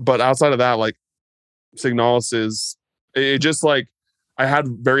but outside of that, like Signalis is it just like I had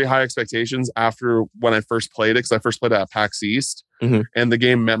very high expectations after when I first played it, because I first played it at PAX East, and the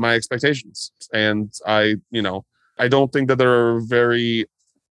game met my expectations. And I don't think that there are very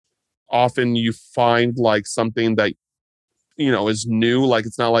often you find like something that is new. Like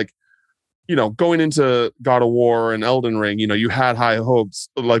it's not like going into God of War and Elden Ring, you had high hopes,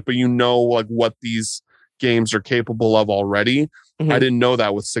 like, but like what these games are capable of already. I didn't know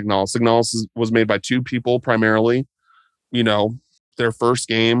that with Signalis. Signalis was made by 2 people primarily, their first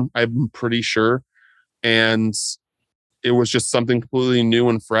game, I'm pretty sure. And it was just something completely new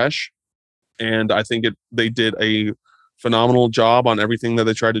and fresh. And I think they did a phenomenal job on everything that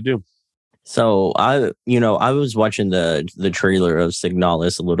they tried to do. So I was watching the trailer of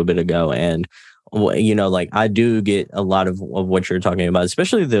Signalis a little bit ago, and like I do get a lot of what you're talking about,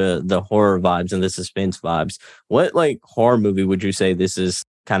 especially the horror vibes and the suspense vibes. What like horror movie would you say this is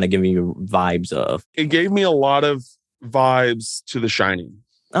kind of giving you vibes of? It gave me a lot of vibes to The Shining.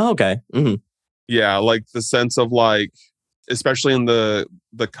 Oh, okay. Mm-hmm. Yeah, like the sense of like, especially in the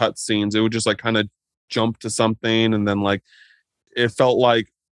cut scenes, it would just like kind of jump to something, and then like it felt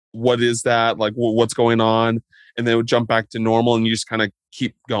like, what is that? Like, what's going on? And then it would jump back to normal, and you just kind of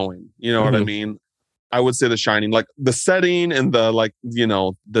keep going. You know what I mean? I would say The Shining, like the setting and the like,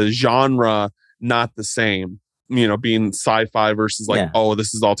 the genre, not the same. Being sci-fi versus like, oh,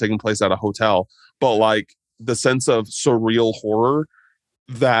 this is all taking place at a hotel, but like the sense of surreal horror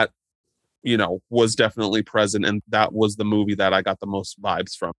that was definitely present, and that was the movie that I got the most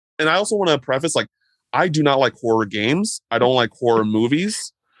vibes from. And I also want to preface, like, I do not like horror games. I don't like horror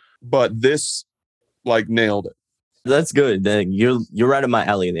movies. But this like nailed it. That's good. Then you're right in my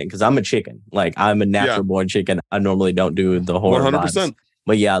alley then, because I'm a chicken. Like I'm a natural born chicken. I normally don't do the horror 100%. Vibes.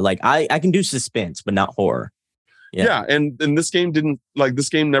 But yeah, like I can do suspense, but not horror. Yeah, and this game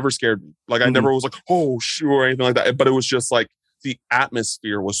never scared me. Like I never was like, oh shoot, or anything like that. But it was just like the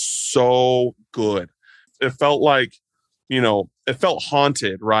atmosphere was so good. It felt like, it felt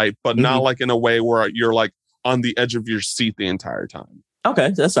haunted, right? But not like in a way where you're like on the edge of your seat the entire time.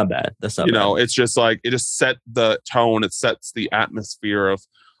 Okay, that's not bad. That's not bad. It's just like it just set the tone. It sets the atmosphere of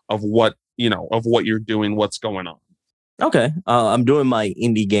what of what you're doing, what's going on. Okay, I'm doing my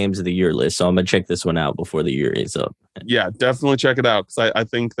indie games of the year list, so I'm gonna check this one out before the year is up. Yeah, definitely check it out, because I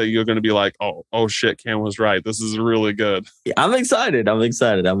think that you're gonna be like, oh shit, Cam was right. This is really good. Yeah, I'm excited. I'm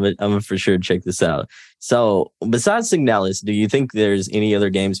gonna for sure check this out. So besides Signalis, do you think there's any other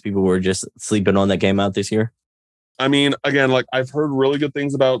games people were just sleeping on that came out this year? I mean, again, like I've heard really good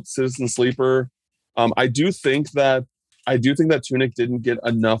things about Citizen Sleeper. I do think that Tunic didn't get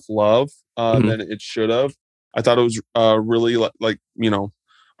enough love than it should have. I thought it was really like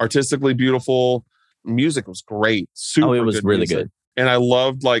artistically beautiful. Music was great. Super it was good really music. Good. And I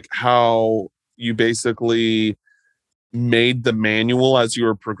loved like how you basically made the manual as you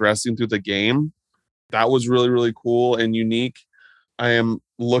were progressing through the game. That was really, really cool and unique. I am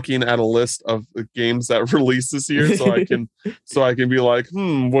looking at a list of the games that released this year, so I can be like,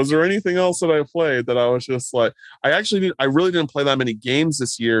 was there anything else that I played that I was just like, I really didn't play that many games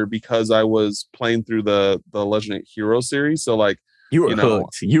this year because I was playing through the Legend of Heroes series. So like you were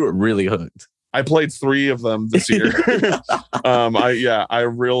hooked. You were really hooked. I played 3 of them this year. I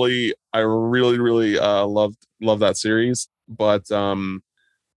really love that series, but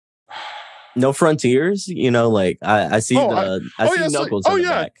No Frontiers, like I see Knuckles.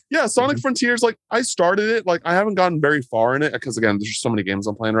 Yeah, Sonic Frontiers. Like I started it, like I haven't gotten very far in it because again, there's just so many games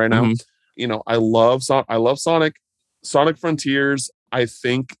I'm playing right now. I love Sonic. Sonic Frontiers. I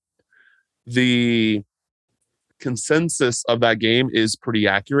think the consensus of that game is pretty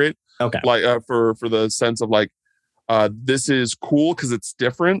accurate. Okay, like for the sense of like, this is cool because it's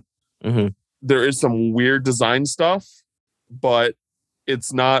different. There is some weird design stuff but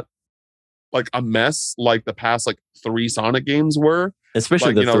it's not like a mess like the past like 3 Sonic games were.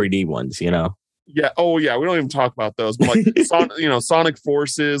 Especially Like, the 3D ones, Yeah. Oh, yeah. We don't even talk about those. But like, Sonic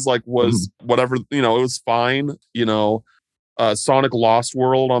Forces, like, was whatever. It was fine. Sonic Lost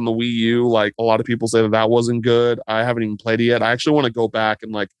World on the Wii U. Like, a lot of people say that wasn't good. I haven't even played it yet. I actually want to go back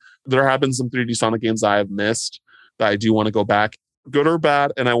and like, there have been some 3D Sonic games I have missed that I do want to go back, good or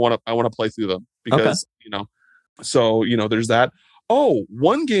bad, and I want to play through them Okay. because So there's that. Oh,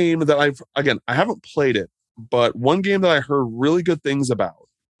 one game that I haven't played it, but one game that I heard really good things about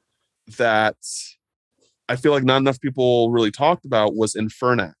that I feel like not enough people really talked about was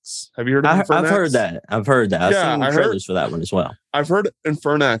Infernax. Have you heard of Infernax? I've heard that. I've Yeah, seen trailers for that one as well. I've heard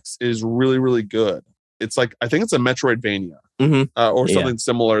Infernax is really, really good. It's like, I think it's a Metroidvania or something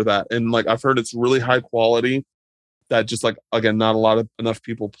similar to that. And like, I've heard it's really high quality that just like, again, not enough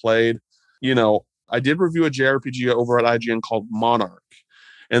people played. I did review a JRPG over at IGN called Monarch.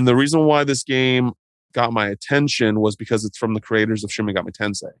 And the reason why this game got my attention was because it's from the creators of Shin Megami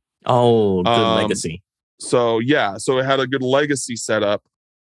Tensei. Oh, good legacy. So it had a good legacy setup.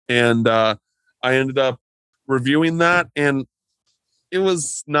 And I ended up reviewing that, and it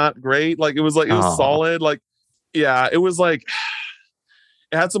was not great. Like, it was solid. Like, yeah, it was like,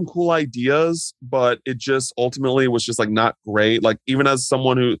 it had some cool ideas, but it just ultimately was just like not great. Like, even as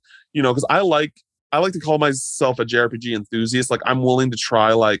someone who, because I like to call myself a JRPG enthusiast. Like, I'm willing to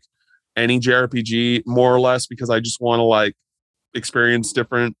try like any JRPG more or less because I just want to like experience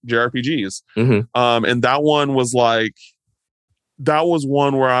different JRPGs. And that one was like, that was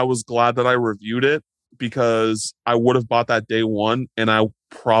one where I was glad that I reviewed it because I would have bought that day one and I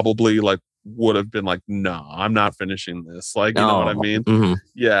probably like would have been like, no, I'm not finishing this. Like, you know what I mean?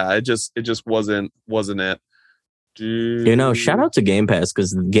 Yeah, it just wasn't it. Shout out to Game Pass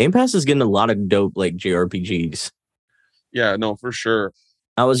because Game Pass is getting a lot of dope like JRPGs. Yeah, no, for sure.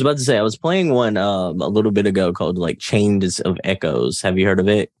 I was about to say I was playing one a little bit ago called like Chains of Echoes. Have you heard of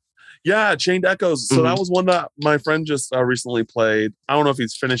it? Yeah, Chained Echoes. So that was one that my friend just recently played. I don't know if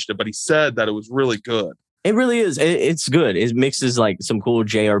he's finished it, but he said that it was really good. It really is. It's good. It mixes like some cool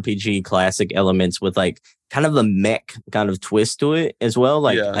JRPG classic elements with like kind of a mech kind of twist to it as well.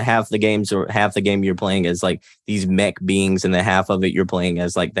 Like half the game you're playing as like these mech beings, and then half of it you're playing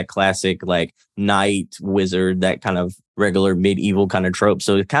as like that classic like knight wizard, that kind of regular medieval kind of trope.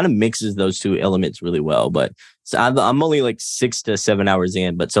 So it kind of mixes those two elements really well. But so I'm only like 6 to 7 hours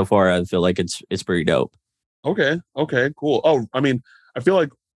in, but so far I feel like it's pretty dope. Okay, cool. Oh, I mean, I feel like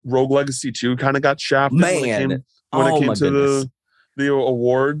Rogue Legacy 2 kind of got shafted when it came to the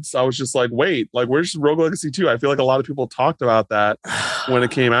awards. I was just like, wait, like, where's Rogue Legacy 2? I feel like a lot of people talked about that when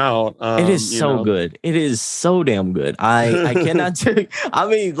it came out. It is so good. It is so damn good. I cannot I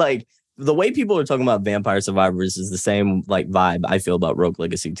mean, like, the way people are talking about Vampire Survivors is the same like vibe I feel about Rogue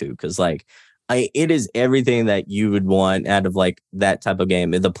Legacy 2, because like it is everything that you would want out of like that type of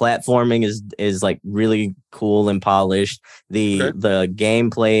game. The platforming is like really cool and polished. The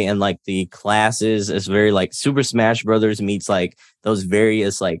gameplay and like the classes is very like Super Smash Brothers meets like those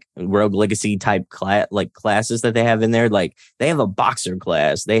various like Rogue Legacy type classes that they have in there. Like, they have a boxer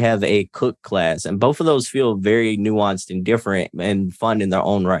class, they have a cook class, and both of those feel very nuanced and different and fun in their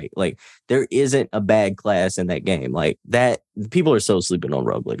own right. Like, there isn't a bad class in that game. Like, that people are so sleeping on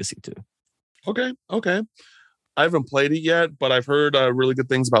Rogue Legacy 2. Okay. I haven't played it yet, but I've heard really good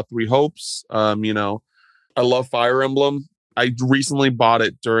things about Three Hopes. I love Fire Emblem. I recently bought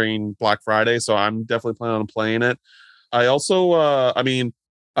it during Black Friday, so I'm definitely planning on playing it. I also,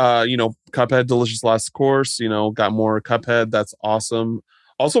 Cuphead Delicious Last Course, got more Cuphead. That's awesome.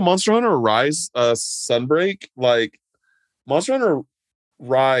 Also, Monster Hunter Rise, Sunbreak. Like, Monster Hunter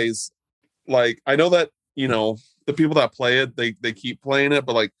Rise, like, I know that, the people that play it, they keep playing it,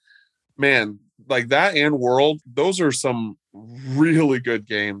 but like, man, like that and World, those are some really good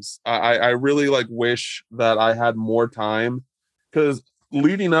games. I really like wish that I had more time, because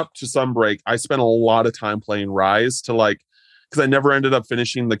leading up to Sunbreak, I spent a lot of time playing Rise because I never ended up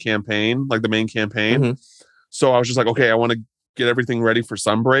finishing the campaign, like the main campaign. So I was just like, okay, I want to get everything ready for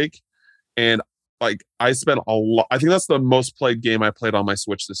Sunbreak. And like, I spent a lot. I think that's the most played game I played on my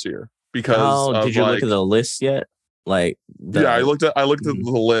Switch this year. Because did you look at the list yet? Like, I looked at the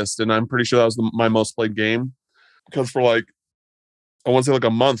list, and I'm pretty sure that was my most played game, because for like, I want to say like a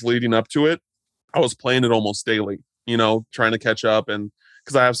month leading up to it, I was playing it almost daily, trying to catch up. And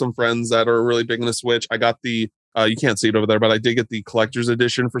because I have some friends that are really big in the Switch, I got the you can't see it over there, but I did get the collector's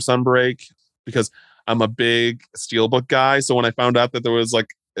edition for Sunbreak because I'm a big Steelbook guy. So when I found out that there was like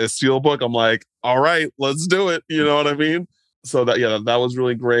a Steelbook, I'm like, all right, let's do it. You know what I mean? So that was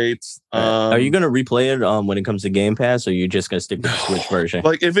really great. Are you gonna replay it when it comes to Game Pass, or are you just gonna stick with the Switch version?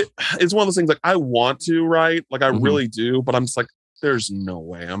 Like it's one of those things like I want to, right? Like I Mhm. really do, but I'm just like, there's no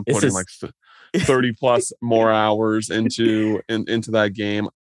way I'm It's putting just- like 30 plus more hours into that game.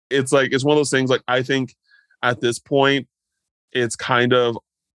 It's like it's one of those things like I think at this point it's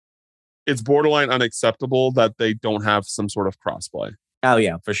borderline unacceptable that they don't have some sort of crossplay. Oh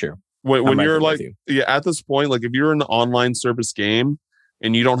yeah, for sure. When right you're there with like you. at this point, like if you're an online service game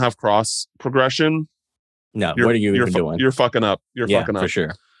and you don't have cross progression, No, what are you even doing? You're fucking up. You're fucking up for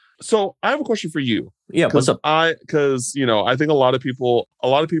sure. So I have a question for you. Yeah, what's up? Because I think a lot of people,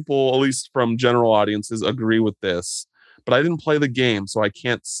 at least from general audiences, agree with this. But I didn't play the game, so I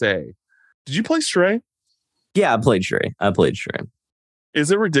can't say. Did you play Stray? Yeah, I played Stray. Is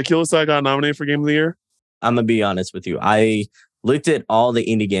it ridiculous that I got nominated for Game of the Year? I'm gonna be honest with you. I looked at all the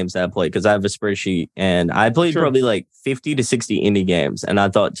indie games that I played because I have a spreadsheet, and I played probably like 50 to 60 indie games, and I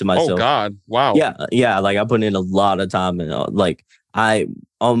thought to myself, "Oh God, wow, yeah, like I put in a lot of time, and like I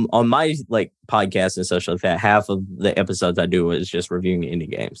on my like podcast and such like that, half of the episodes I do is just reviewing indie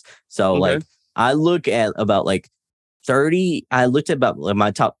games. So like I look at about like 30. I looked at about like, my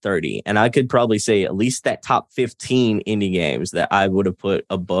top 30, and I could probably say at least that top 15 indie games that I would have put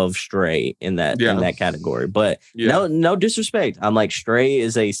above Stray in that category. But no disrespect. I'm like, Stray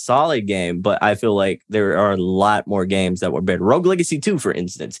is a solid game, but I feel like there are a lot more games that were better. Rogue Legacy 2, for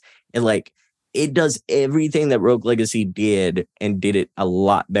instance, and like it does everything that Rogue Legacy did and did it a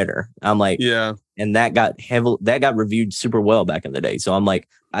lot better. I'm like, and that got reviewed super well back in the day. So I'm like,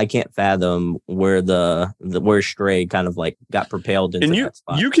 I can't fathom where where Stray kind of like got propelled into that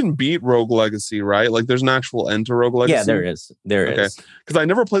spot. You can beat Rogue Legacy, right? Like there's an actual end to Rogue Legacy. Yeah, there is. Because I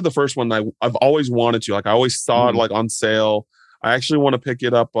never played the first one. I've always wanted to. Like I always saw it like on sale. I actually want to pick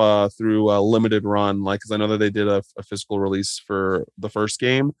it up through a limited run, like because I know that they did a physical release for the first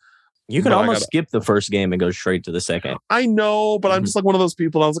game. You can almost skip the first game and go straight to the second. I know, but I'm just like one of those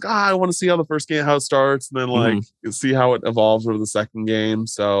people. I was like, I want to see how the first game, how it starts, and then like see how it evolves over the second game.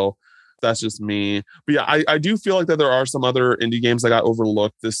 So that's just me. But yeah, I do feel like that there are some other indie games that got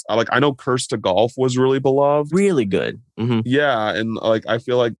overlooked. I know Curse to Golf was really beloved. Really good. Yeah. And like, I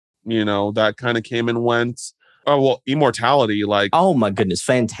feel like, that kind of came and went. Oh, well, Immortality, like. Oh my goodness.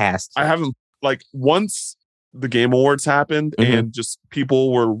 Fantastic. I haven't, like, once the Game Awards happened and just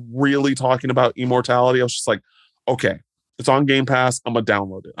people were really talking about Immortality, I was just like, okay, it's on Game Pass. I'm going to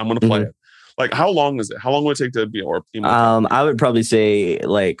download it. I'm going to play it. Like, how long is it? How long would it take to be Immortality? I would probably say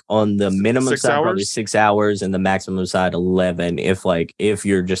like on the minimum 6 side, hours? probably 6 hours, and the maximum side 11. If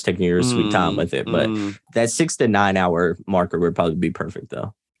you're just taking your sweet time with it, but that 6 to 9 hour marker would probably be perfect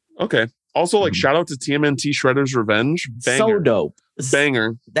though. Okay. Also, like shout out to TMNT Shredder's Revenge. Banger. So dope.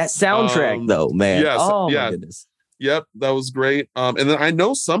 Banger. That soundtrack though, man. Yes, my goodness. Yep, that was great. And then I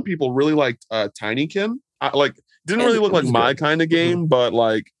know some people really liked Tinykin. Didn't really look like my kind of game, but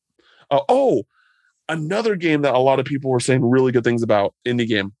like another game that a lot of people were saying really good things about, indie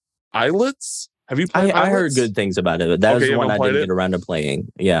game, Islets. Have you played Islets? I heard good things about it. That was the one I didn't get around to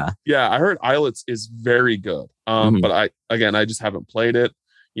playing. Yeah, I heard Islets is very good. But I just haven't played it.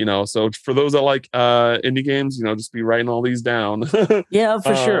 So for those that like indie games, just be writing all these down. Yeah,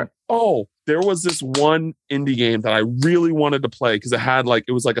 for sure. Oh, there was this one indie game that I really wanted to play because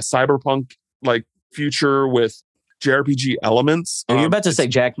it was like a cyberpunk like future with JRPG elements. Are you about to say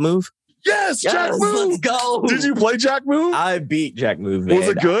Jack Move? Yes, Jack Move. Let's go. Did you play Jack Move? I beat Jack Move. Man. Was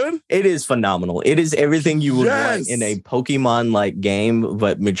it good? It is phenomenal. It is everything you would want in a Pokemon like game,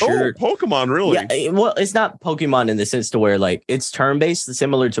 but mature. Oh, Pokemon, really? Yeah. Well, it's not Pokemon in the sense to where like it's turn based,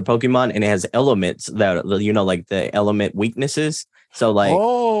 similar to Pokemon, and it has elements that like the element weaknesses. So like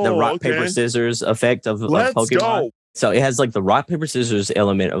the rock paper scissors effect of Pokemon. Go. So it has like the rock, paper, scissors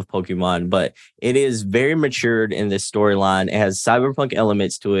element of Pokemon, but it is very matured in this storyline. It has cyberpunk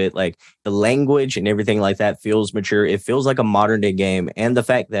elements to it. Like the language and everything like that feels mature. It feels like a modern day game. And the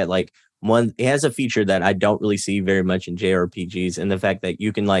fact that like it has a feature that I don't really see very much in JRPGs. And the fact that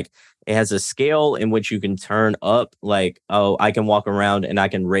you can it has a scale in which you can turn up I can walk around and I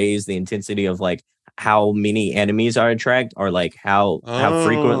can raise the intensity of like how many enemies I attract or like how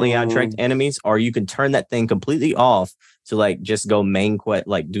frequently I attract enemies, or you can turn that thing completely off to like just go main quest,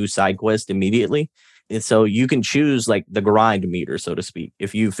 like do side quest immediately. And so you can choose like the grind meter, so to speak.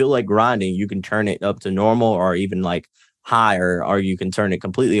 If you feel like grinding, you can turn it up to normal or even like higher, or you can turn it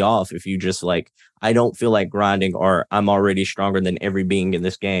completely off if you just like, I don't feel like grinding or I'm already stronger than every being in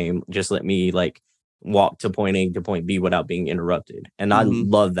this game. Just let me like walk to point A to point B without being interrupted. And I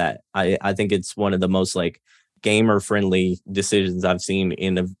love that. I think it's one of the most like gamer friendly decisions I've seen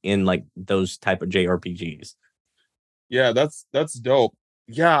in like those type of JRPGs. Yeah, that's dope.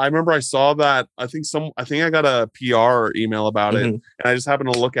 Yeah, I remember I saw that. I think I got a PR email about it, Hmm. and I just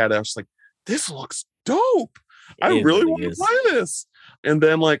happened to look at it. I was like, this looks dope. I It really really want to is. play this. And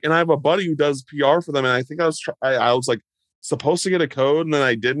then and I have a buddy who does PR for them, and I think I was like supposed to get a code, and then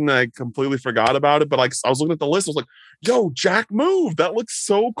I didn't. I completely forgot about it. But like I was looking at the list, I was like, yo, Jack Move, that looks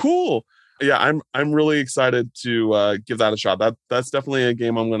so cool. Yeah, I'm really excited to give that a shot. That's definitely a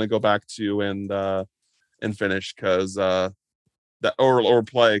game I'm going to go back to and finish because that or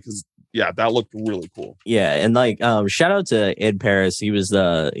play because yeah, that looked really cool. Yeah, and like shout out to Ed Paris. He was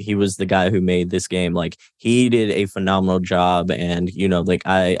the guy who made this game. Like he did a phenomenal job, and like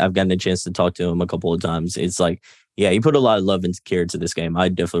I've gotten a chance to talk to him a couple of times. It's like, yeah, he put a lot of love and care to this game. I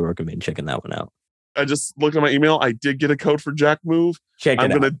definitely recommend checking that one out. I just looked at my email. I did get a code for Jack Move. Check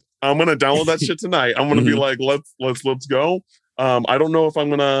it out. I'm gonna download that shit tonight. I'm gonna be Mhm. like, let's go. I don't know if I'm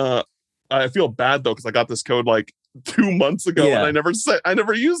gonna. I feel bad though because I got this code like 2 months ago and Yeah. I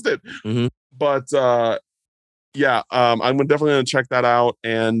never used it. Mhm. But yeah, I'm definitely gonna check that out.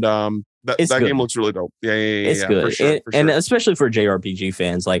 And that It's good. game looks really dope. It's Yeah, good. for sure, for And sure. especially for JRPG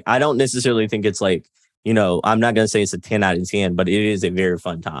fans, like I don't necessarily think it's like, I'm not gonna say it's a 10 out of 10, but it is a very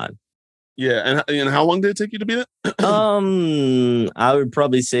fun time. Yeah, and how long did it take you to beat it? I would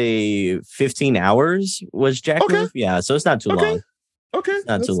probably say 15 hours was Jack Okay. Move. Yeah, so it's not too Okay. long. Okay,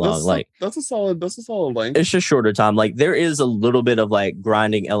 Not too long. Like that's a solid length. it's just shorter time. Like there is a little bit of like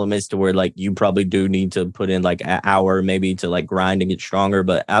grinding elements to where like you probably do need to put in like an hour maybe to like grind and get stronger.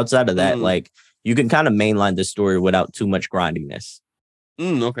 But outside of that, like you can kind of mainline the story without too much grindiness.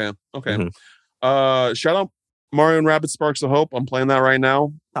 Okay. Shout out Mario and Rabbids Sparks of Hope. I'm playing that right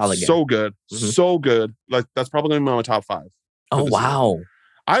now. Solid game. So good. Mhm. So good. Like that's probably gonna be my top 5. Oh this year. wow.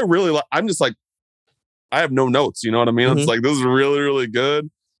 I really like I'm just like I have no notes, you know what I mean? Mhm. It's like this is really, really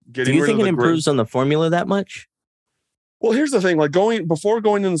good. Do you think it improves on the formula that much? Well, here's the thing, like before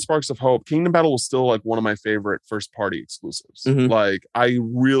going into Sparks of Hope, Kingdom Battle was still like one of my favorite first party exclusives. Mhm. Like I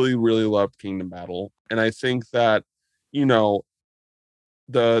really, really loved Kingdom Battle. And I think that, you know,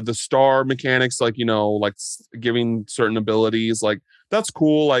 the star mechanics, like, like giving certain abilities, like that's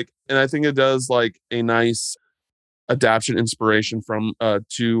cool. Like, and I think it does like a nice adaptation inspiration from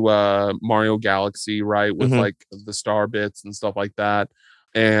to Mario Galaxy, right? With Mhm. like the star bits and stuff like that.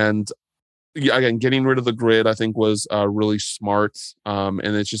 And yeah, again, getting rid of the grid, I think was really smart. And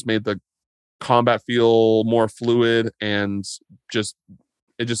it just made the combat feel more fluid and just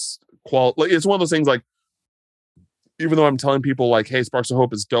like it's one of those things like even though I'm telling people like, hey, Sparks of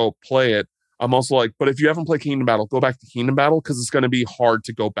Hope is dope, play it. I'm also like, but if you haven't played Kingdom Battle, go back to Kingdom Battle because it's going to be hard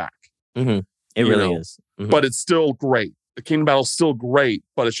to go back. Mhm. It really is. Mhm. But it's still great. The Kingdom Battle's still great,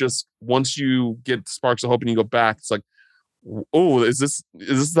 but it's just once you get Sparks of Hope and you go back, it's like, oh, is this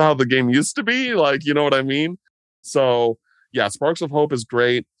how the game used to be? Like, you know what I mean? So yeah, Sparks of Hope is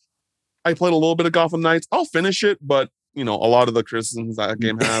great. I played a little bit of Gotham Knights. I'll finish it, but a lot of the criticisms that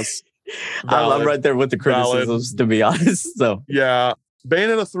game has. I'm right there with the criticisms, to be honest. So yeah,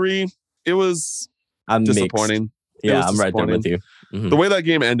 Bayonetta 3, it was I'm disappointing. Mixed. Yeah, I'm right there with you. Mm-hmm. The way that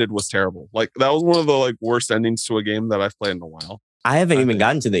game ended was terrible. Like that was one of the like worst endings to a game that I've played in a while. I haven't even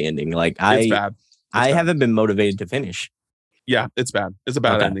gotten to the ending. Like it's bad. I haven't been motivated to finish. Yeah, it's bad. It's a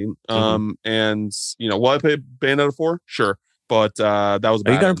bad ending. And will I play Bayonetta 4? Sure. But that was a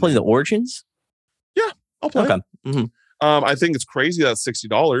bad Are you gonna ending. play the Origins? Yeah, I'll play. Okay. Mm-hmm. I think it's crazy that's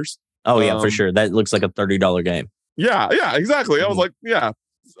 $60. Oh yeah, for sure. That looks like a $30 game. Yeah, exactly. Mm-hmm. I was like, yeah.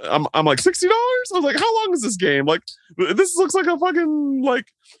 I'm like $60. I was like, how long is this game? Like, this looks like a fucking like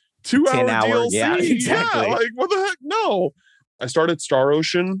 2-hour DLC. Yeah, exactly. Yeah, like what the heck? No. I started Star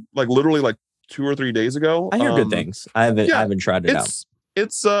Ocean like literally like 2 or 3 days ago. I hear good things. I haven't tried it out.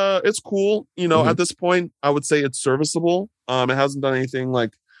 It's cool. At this point, I would say it's serviceable. It hasn't done anything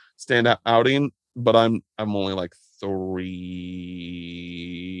like stand outing, but I'm only like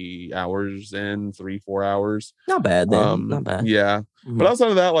 3 hours in, 4 hours. Not bad then. Not bad. Yeah. Mm-hmm. But outside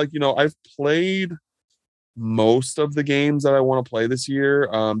of that, like, I've played most of the games that I want to play this year,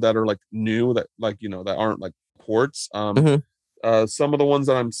 that are like new, that like, that aren't like ports. Some of the ones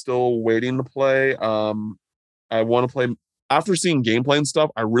that I'm still waiting to play, I want to play after seeing gameplay and stuff.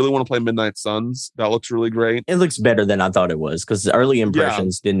 I really want to play Midnight Suns. That looks really great. It looks better than I thought it was because the early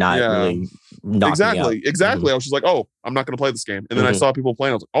impressions did not really knock me out. Exactly. I was just like, oh, I'm not going to play this game. And then I saw people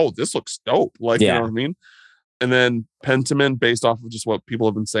playing. I was like, oh, this looks dope. Like, you know what I mean? And then Pentiment, based off of just what people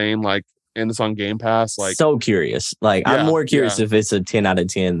have been saying, like, and it's on Game Pass. Like, so curious. Like, I'm more curious if it's a 10 out of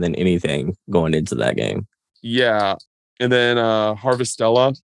 10 than anything going into that game. Yeah. And then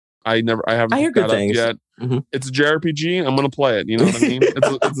Harvestella. I haven't heard good things yet. Mm-hmm. It's a JRPG. I'm gonna play it. You know what I mean?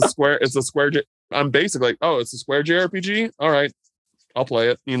 It's a square I'm basically like, oh, it's a Square JRPG. All right, I'll play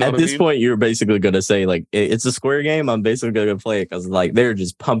it. You know, at this point, you're basically gonna say like it's a Square game. I'm basically gonna play it because like they're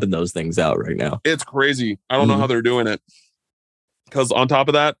just pumping those things out right now. It's crazy. I don't know how they're doing it. Because on top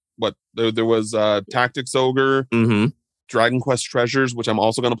of that, there was Tactics Ogre, Dragon Quest Treasures, which I'm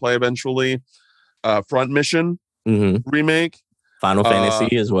also going to play eventually. Front Mission remake, Final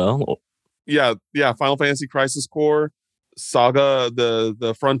Fantasy as well. Yeah, Final Fantasy Crisis Core, Saga,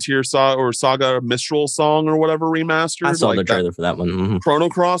 the Frontier Saga Mistral song or whatever remastered. I saw the trailer for that one. Chrono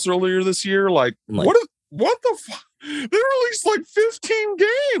Cross earlier this year. Like what the fuck? They released like 15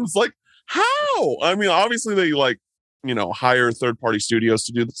 games. Like how? I mean, obviously they like, you know, hire third-party studios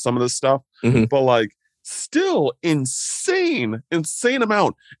to do some of this stuff, but like still insane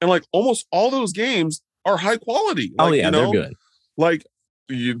amount. And like almost all those games are high quality. Like, you know, they're good. Like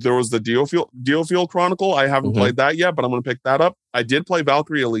there was the Deofield Chronicle. I haven't played that yet, but I'm going to pick that up. I did play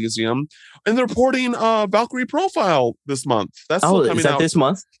Valkyrie Elysium, and they're porting Valkyrie Profile this month. That's still coming out this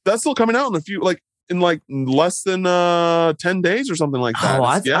month? That's still coming out in a few, like in like less than 10 days or something like that. Oh,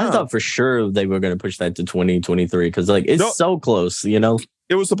 I thought for sure they were going to push that to 2023 because like it's so close, you know.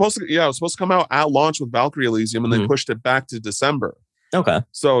 It was supposed to come out at launch with Valkyrie Elysium, and they pushed it back to December. Okay.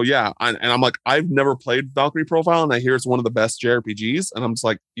 So yeah, and I'm like, I've never played Valkyrie Profile, and I hear it's one of the best JRPGs, and I'm just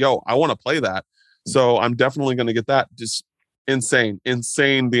like, yo, I want to play that. So I'm definitely going to get that. Just insane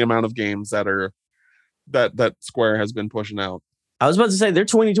the amount of games that Square has been pushing out. I was about to say their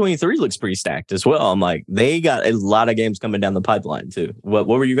 2023 looks pretty stacked as well. I'm like, they got a lot of games coming down the pipeline too. What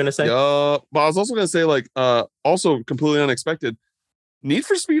were you going to say? But I was also going to say like, also completely unexpected, Need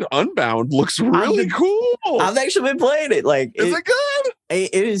for Speed Unbound looks really cool. I've actually been playing it. Like, is it good?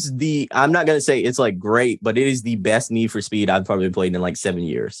 It is I'm not going to say it's like great, but it is the best Need for Speed I've probably played in like 7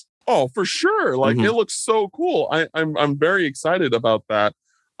 years. Oh, for sure. Like it looks so cool. I'm very excited about that.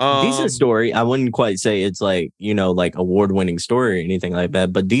 Decent story. I wouldn't quite say it's like, you know, like award-winning story or anything like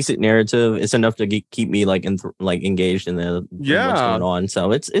that, but decent narrative. It's enough to keep me like engaged in what's going on.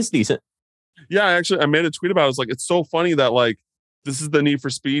 So it's decent. Yeah, actually, I made a tweet about it. It's like, it's so funny that like this is the Need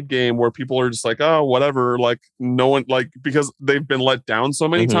for Speed game where people are just like, oh, whatever. Like no one, like, because they've been let down so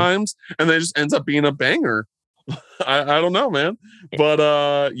many times, and they just ends up being a banger. I don't know, man. But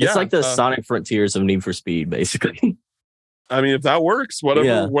it's like the Sonic Frontiers of Need for Speed, basically. I mean, if that works,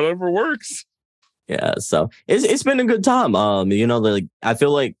 whatever works. Yeah, so it's been a good time. You know, like I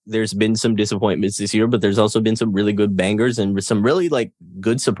feel like there's been some disappointments this year, but there's also been some really good bangers and some really like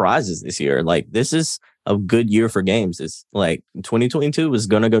good surprises this year. Like this is a good year for games. It's like 2022 was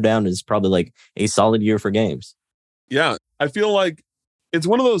gonna go down as probably like a solid year for games. Yeah, I feel like it's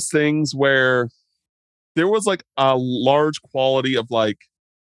one of those things where there was like a large quality of like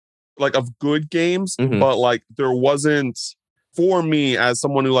of good games, but like there wasn't, for me as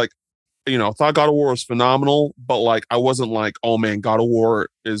someone who like, you know, thought God of War was phenomenal, but like I wasn't like, oh man, God of War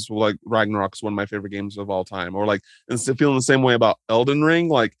is like Ragnarok's one of my favorite games of all time, or like instead feeling the same way about Elden Ring.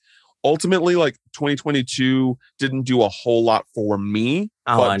 Like ultimately, like 2022 didn't do a whole lot for me,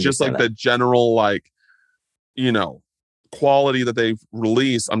 but just like the general like, you know, quality that they've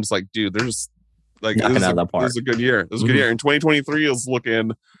released, I'm just like, dude, there's like this is a good year. This is a good year, and 2023 is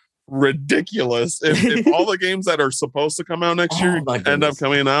looking ridiculous. If all the games that are supposed to come out next year end up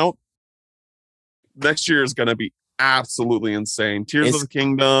coming out, next year is going to be absolutely insane. Tears of the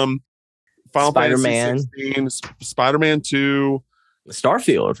Kingdom, Final Fantasy 16, Spider-Man 2,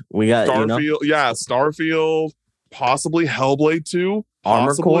 Starfield. We got Starfield, you know? Yeah, Starfield, possibly Hellblade 2,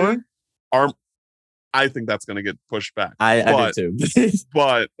 Armored Core. I think that's going to get pushed back. I do too.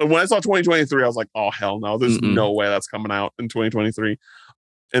 But when I saw 2023, I was like, oh hell no, there's no way that's coming out in 2023.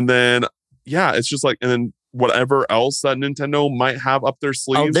 And then yeah, it's just like, and then whatever else that Nintendo might have up their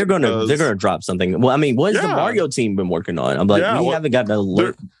sleeves. Oh, they're gonna drop something. Well, I mean, what has the Mario team been working on? I'm like, we haven't gotten an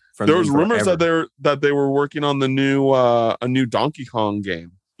alert from there was rumors that they were working on the new a new Donkey Kong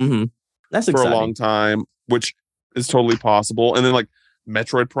game. That's for exciting. A long time, which is totally possible. And then like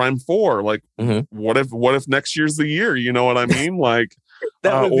Metroid Prime 4, like what if next year's the year? You know what I mean? Like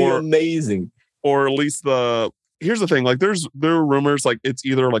that would be amazing. Or at least here's the thing, like there are rumors like it's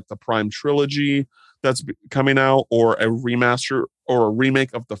either like the Prime trilogy that's coming out or a remaster or a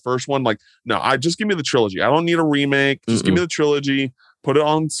remake of the first one. Like, no, just give me the trilogy. I don't need a remake. Just give me the trilogy, put it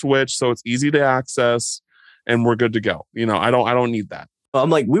on Switch so it's easy to access and we're good to go. You know, I don't need that.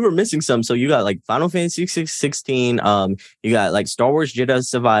 I'm like, we were missing some. So you got like Final Fantasy 16. You got like Star Wars Jedi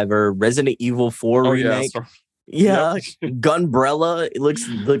Survivor, Resident Evil 4 remake. Yeah, Gunbrella. It looks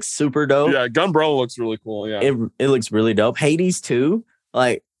super dope. Yeah, Gunbrella looks really cool. Yeah, it looks really dope. Hades 2.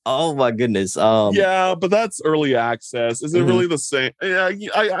 Like Oh my goodness. Yeah, but that's early access. Is it Mhm, really the same? Yeah,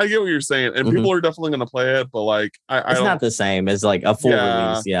 I get what you're saying, and mhm. people are definitely going to play it, but like I It's not don't. the same as like a full Yeah,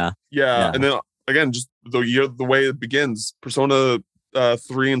 release. Yeah. yeah, Yeah. and then again, just the way it begins, Persona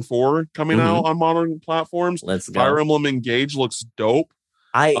 3 and 4 coming Hmm. out on modern platforms. Let's Fire go. Emblem Engage looks dope.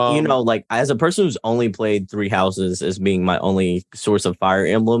 Like as a person who's only played Three Houses as being my only source of Fire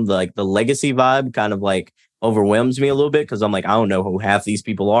Emblem, like the legacy vibe kind of like overwhelms me a little bit because I'm like, I don't know who half these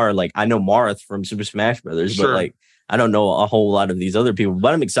people are. Like I know Marth from Super Smash Brothers, but Sure, like I don't know a whole lot of these other people.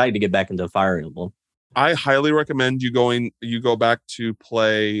 But I'm excited to get back into Fire Emblem. I highly recommend you go back to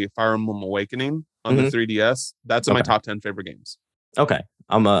play Fire Emblem Awakening on the Hmm. 3DS. That's in my Okay. top 10 favorite games. Okay.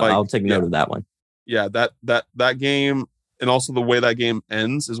 Like, I'll take yeah, note of that one. yeah, that game, and also the way that game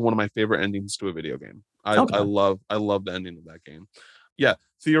ends is one of my favorite endings to a video game. Okay. I love the ending of that game. Yeah,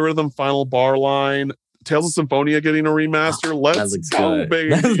 Theorhythm Final Bar Line, Tales of Symphonia getting a remaster. That Let's looks go, good. That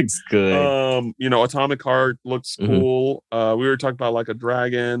baby. looks good. Atomic Heart looks Hmm. cool. We were talking about Like a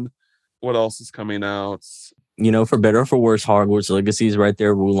Dragon. What else is coming out? For better or for worse, Hogwarts Legacy is right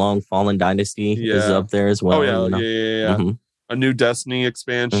there. Wulong Fallen Dynasty is Yeah. up there as Oh well. yeah, yeah, yeah, yeah. Hmm. A new Destiny Hmm.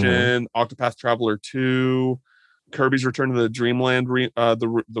 expansion, Octopath Traveler 2, Kirby's Return to the Dreamland,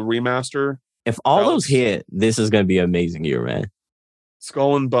 the remaster. If all That those looks hit, this is going to be an amazing year, man.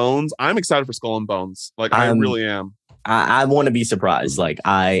 Skull and Bones. I'm excited for Skull and Bones. Like I I'm really am. I want to be surprised. Like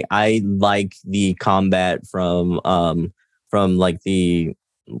I like the combat from like the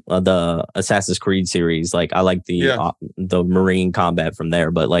Assassin's Creed series. Like I like Yeah, the Marine combat from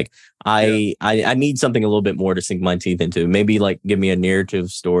there. But like yeah, I need something a little bit more to sink my teeth into. Maybe like give me a narrative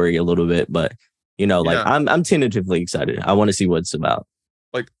story a little bit. But like yeah. I'm tentatively excited. I want to see what it's about.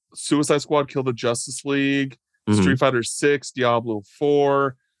 Like Suicide Squad, Kill the Justice League, Hmm. Street Fighter 6, Diablo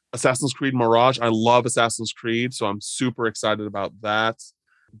 4, Assassin's Creed Mirage. I love Assassin's Creed, so I'm super excited about that.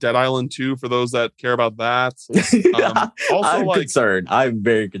 Dead Island 2 for those that care about that. Also, I'm like, concerned. I'm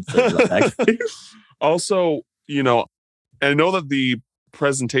very concerned about that. also, I know that the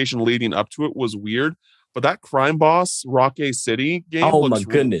presentation leading up to it was weird, but that Crime Boss Rocky City game Oh my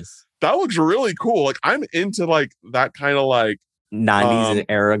goodness. that looks really cool. Like I'm into like that kind of like 90s um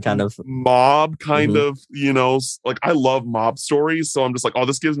era kind of. mob kind Mhm. of, like I love mob stories, so I'm just like, oh,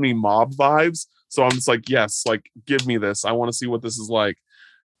 this gives me mob vibes. So I'm just like, yes, like give me this. I want to see what this is like.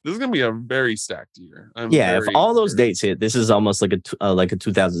 This is gonna be a very stacked year. I'm Yeah, if very, all those very dates hit, this is almost like a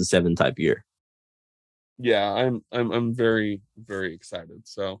 2007 type year. yeah. I'm very, very excited.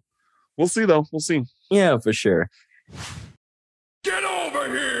 So we'll see though. We'll see. Yeah, for sure. Get over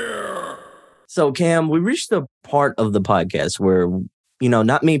here. So, Cam, we reached the part of the podcast where,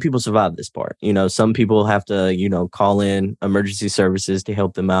 not many people survive this part. Some people have to, call in emergency services to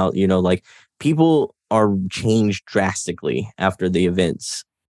help them out. Like people are changed drastically after the events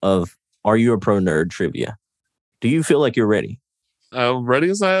of Are You a Pro Nerd trivia? Do you feel like you're ready? Ready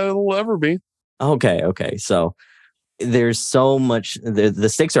as I'll ever be. Okay. So, there's so much, the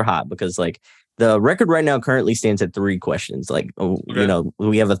stakes are hot because like the record right now currently stands at 3 questions. Like, Okay.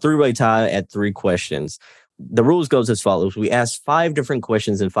 We have a 3-way tie at 3 questions. The rules goes as follows. We ask 5 different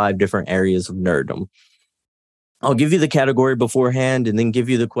questions in 5 different areas of nerddom. I'll give you the category beforehand and then give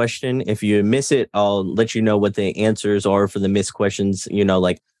you the question. If you miss it, I'll let you know what the answers are for the missed questions,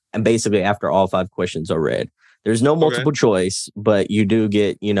 and basically after all 5 questions are read. There's no Okay. multiple choice, but you do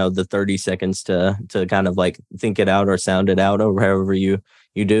get, the 30 seconds to kind of like think it out or sound it out or however you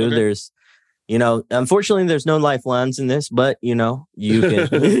do. Okay. There's, unfortunately there's no lifelines in this, but you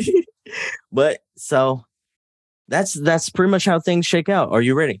can but so that's pretty much how things shake out. Are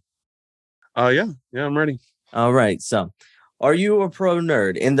you ready? Yeah. I'm ready. All right. So, are you a pro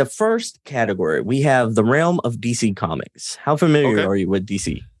nerd? In the first category, we have the realm of DC Comics. How familiar Okay. are you with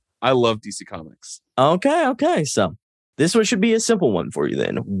DC? I love DC Comics. Okay. So, this one should be a simple one for you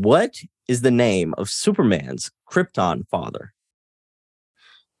then. What is the name of Superman's Krypton father?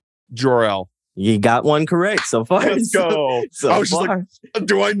 Jor-El. You got one correct so far. Let's go. So I was just far. like,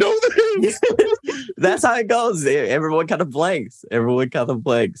 do I know this? That's how it goes. Everyone kind of blanks.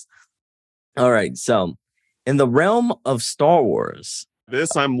 All right. So, in the realm of Star Wars.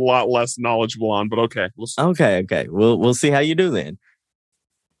 This I'm a lot less knowledgeable on, but okay. Okay. We'll see how you do then.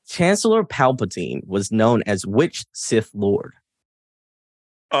 Chancellor Palpatine was known as which Sith Lord?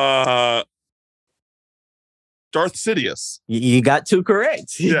 Darth Sidious. You got 2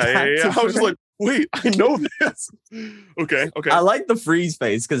 correct. Yeah. I was just like, wait, I know this. Okay. I like the freeze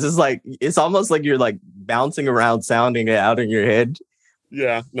face because it's almost like you're like bouncing around, sounding it out in your head.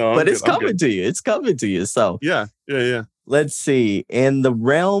 Yeah, no, but it's coming to you. It's coming to you. So yeah. let's see. In the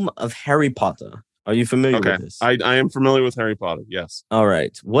realm of Harry Potter, Are you familiar Okay. with this? I am familiar with Harry Potter. Yes. All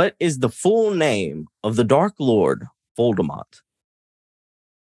right. What is the full name of the Dark Lord Voldemort?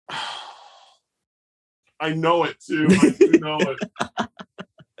 I know it too. I do know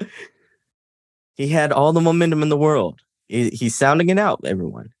it. He had all the momentum in the world. He's sounding it out,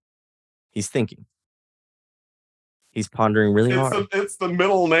 everyone. He's thinking. He's pondering really hard. It's the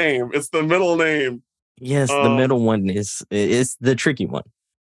middle name. It's the middle name. Yes, the middle one is the tricky one.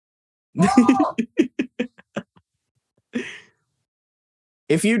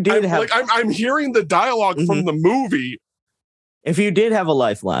 If you did I'm hearing the dialogue from the movie. If you did have a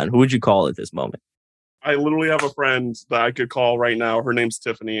lifeline, who would you call at this moment? I literally have a friend that I could call right now. Her name's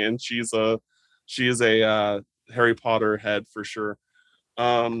Tiffany, and she is a Harry Potter head for sure.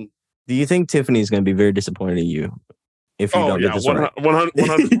 Do you think Tiffany's going to be very disappointed in you if you don't get this right? 100.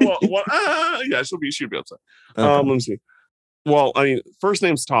 Yeah, she'll be upset. Okay. Let me see. Well, I mean, first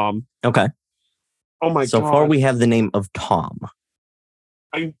name's Tom. Okay. Oh my god. So far, we have the name of Tom.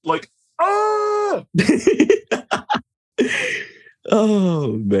 I'm like, oh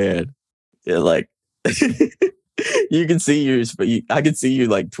man, yeah, like you can see you, but I can see you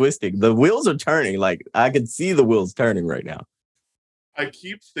like twisting. The wheels are turning. Like I can see the wheels turning right now. I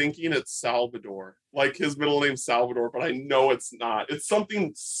keep thinking it's Salvador, like his middle name's Salvador, but I know it's not. It's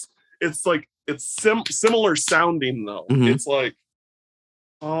something. It's like it's similar sounding though. Mm-hmm. It's like,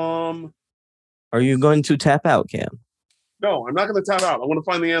 Are you going to tap out, Cam? No, I'm not going to tap out. I want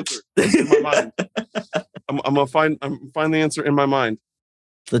to find the answer in my mind. I'm gonna find the answer in my mind.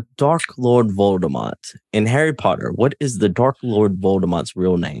 The Dark Lord Voldemort in Harry Potter. What is the Dark Lord Voldemort's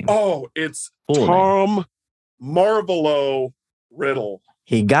real name? Oh, it's Tom Marvolo Riddle.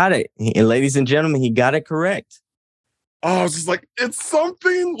 He got it, and ladies and gentlemen, he got it correct. Oh, I was just like, it's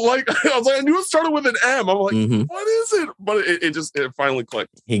something like I knew it started with an M. I'm like, What is it? But it finally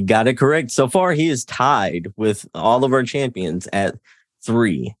clicked. He got it correct. So far, he is tied with all of our champions at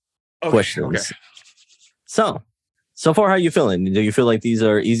 3 questions. Okay. So far, how are you feeling? Do you feel like these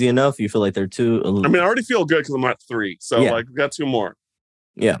are easy enough? You feel like they're too? I mean, I already feel good because I'm at 3. So like, we got 2 more.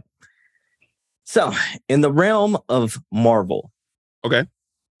 Yeah. So in the realm of Marvel. Okay.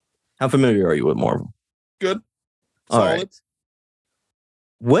 How familiar are you with Marvel? Good. All right.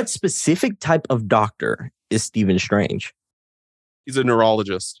 What specific type of doctor is Stephen Strange? He's a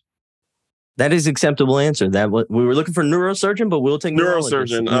neurologist. That is acceptable answer. We were looking for neurosurgeon, but we'll take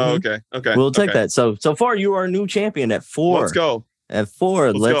neurosurgeon. Oh, okay. We'll take that. So far, you are a new champion at 4. Let's go. At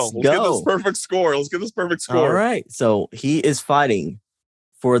 4, let's go. Let's get this perfect score. All right. So he is fighting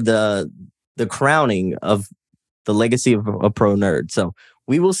for the crowning of the legacy of a pro nerd. So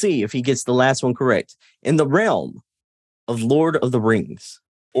we will see if he gets the last one correct. In the realm of Lord of the Rings.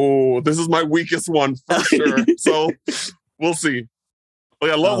 Oh, this is my weakest one for sure. So we'll see.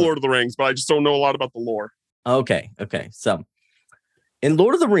 Like, I love Lord of the Rings, but I just don't know a lot about the lore. Okay. So in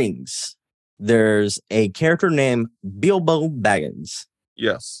Lord of the Rings, there's a character named Bilbo Baggins.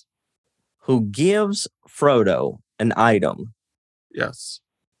 Yes. Who gives Frodo an item. Yes.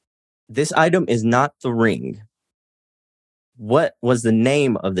 This item is not the ring. What was the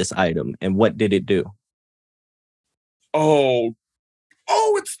name of this item and what did it do? Oh,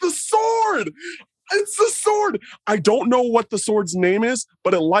 it's the sword. It's the sword. I don't know what the sword's name is,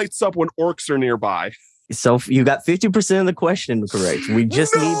 but it lights up when orcs are nearby. So you got 50% of the question correct. We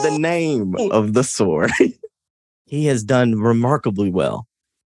just need the name of the sword. He has done remarkably well.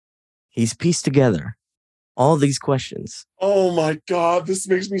 He's pieced together all these questions. Oh my God, this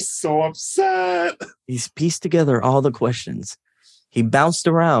makes me so upset. He's pieced together all the questions. He bounced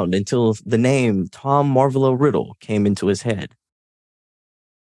around until the name Tom Marvolo Riddle came into his head.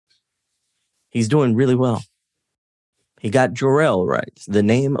 He's doing really well. He got Jor-El right, the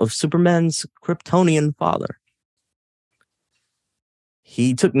name of Superman's Kryptonian father.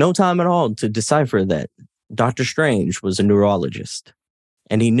 He took no time at all to decipher that Doctor Strange was a neurologist,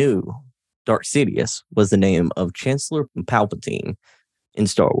 and he knew Darth Sidious was the name of Chancellor Palpatine in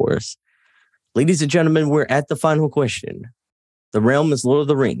Star Wars. Ladies and gentlemen, we're at the final question. The realm is Lord of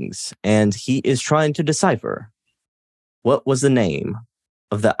the Rings, and he is trying to decipher what was the name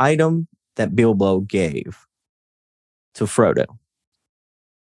of the item that Bilbo gave to Frodo,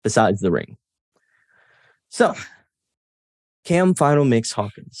 besides the ring. So, Cam Final Mix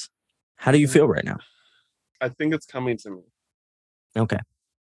Hawkins, how do you feel right now? I think it's coming to me. Okay.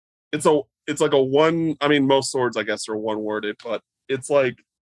 It's like a one, I mean, most swords, I guess, are one-worded, but it's like...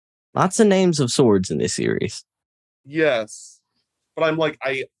 Lots of names of swords in this series. Yes. But I'm like,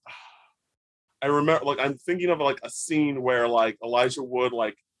 I remember, like, I'm thinking of like a scene where like Elijah Wood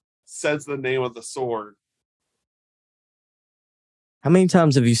like says the name of the sword. How many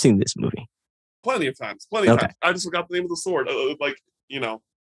times have you seen this movie? Plenty of times. Plenty of times. I just forgot the name of the sword.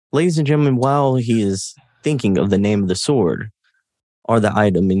 Ladies and gentlemen, while he is thinking of the name of the sword or the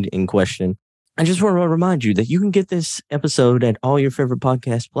item in question, I just want to remind you that you can get this episode at all your favorite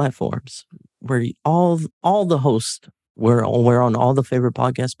podcast platforms, where all the hosts, we're on all the favorite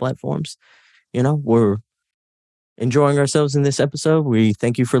podcast platforms. We're enjoying ourselves in this episode. We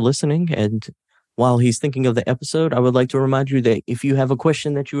thank you for listening. And while he's thinking of the episode, I would like to remind you that if you have a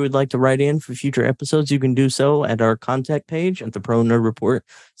question that you would like to write in for future episodes, you can do so at our contact page at the Pro Nerd Report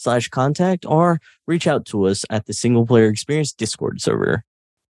 /contact, or reach out to us at the Single Player Experience Discord server.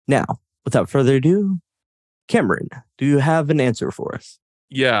 Now, without further ado, Cameron, do you have an answer for us?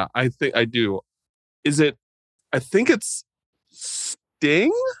 Yeah, I think I do. I think it's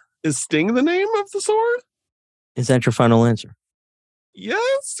Sting? Is Sting the name of the sword? Is that your final answer?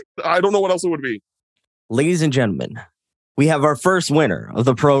 Yes. I don't know what else it would be. Ladies and gentlemen, we have our first winner of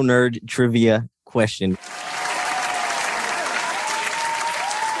the Pro Nerd Trivia question.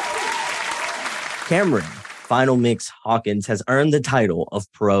 Cameron, Final Mix Hawkins, has earned the title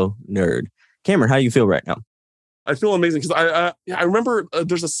of Pro Nerd. Cameron, how do you feel right now? I feel amazing because I remember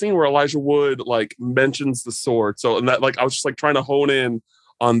there's a scene where Elijah Wood mentions the sword. So and that I was just trying to hone in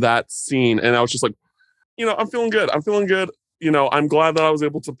on that scene, and I was just I'm feeling good. I'm glad that I was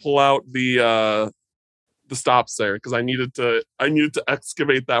able to pull out the stops there because I needed to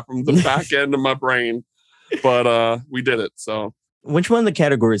excavate that from the back end of my brain, but we did it. So which one of the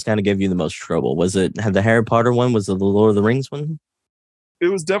categories kind of gave you the most trouble? Was it the Harry Potter one? Was it the Lord of the Rings one? It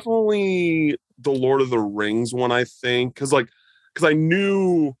was definitely the Lord of the Rings one, I think, because I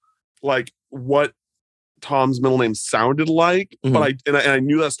knew what Tom's middle name sounded like, but I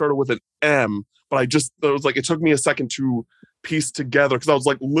knew that started with an M, but it took me a second to piece together because I was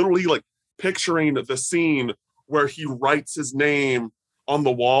literally picturing the scene where he writes his name on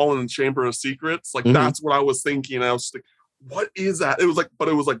the wall in the Chamber of Secrets. That's what I was thinking. I was just what is that? It was but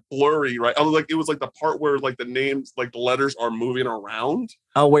it was blurry, right? I was it was the part where the names, the letters are moving around.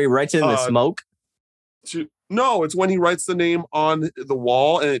 Oh, where he writes it in the smoke? No, it's when he writes the name on the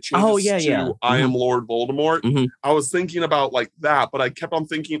wall and it changes to I am Lord Voldemort. I was thinking about that, but I kept on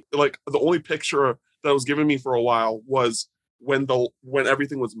thinking the only picture that was given me for a while was when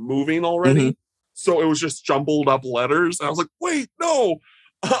everything was moving already. So it was just jumbled up letters. And I was wait, no.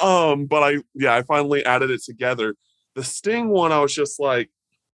 But I finally added it together. The Sting one, I was just I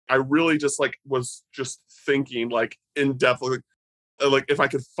really just was just thinking in depth, if I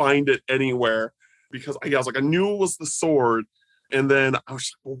could find it anywhere, because I was I knew it was the sword, and then I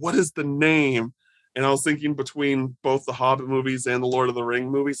was well, what is the name? And I was thinking between both the Hobbit movies and the Lord of the Ring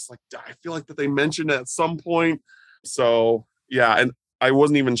movies, I feel that they mentioned it at some point. So yeah, and I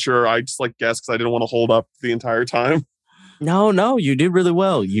wasn't even sure. I just guessed because I didn't want to hold up the entire time. No, you did really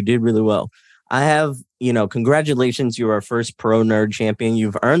well. I have, congratulations. You're our first Pro Nerd champion.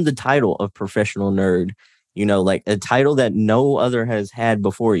 You've earned the title of Professional Nerd, a title that no other has had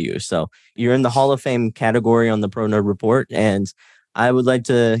before you. So you're in the Hall of Fame category on the Pro Nerd Report. And I would like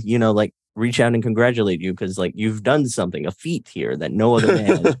to, reach out and congratulate you because you've done something, a feat here that no other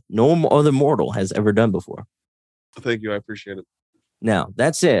man, no other mortal has ever done before. Thank you. I appreciate it. Now,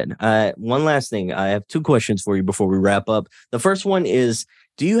 that said, one last thing. I have two questions for you before we wrap up. The first one is,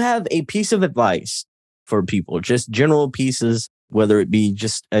 do you have a piece of advice for people, just general pieces, whether it be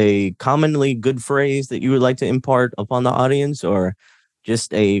just a commonly good phrase that you would like to impart upon the audience, or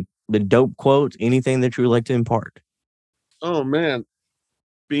just a dope quote, anything that you would like to impart? Oh, man.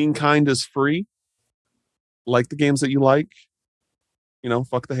 Being kind is free. Like the games that you like.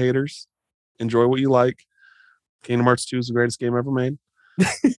 Fuck the haters. Enjoy what you like. Kingdom Hearts 2 is the greatest game ever made.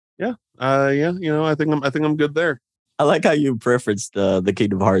 Yeah. I think I'm good there. I like how you preferenced the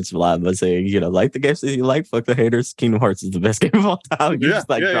Kingdom Hearts line by saying, like the games that you like, fuck the haters. Kingdom Hearts is the best game of all time. You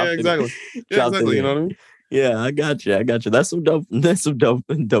exactly. Yeah, exactly. You know what I mean? Yeah, I got you. That's some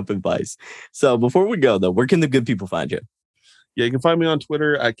dope advice. So before we go though, where can the good people find you? Yeah, you can find me on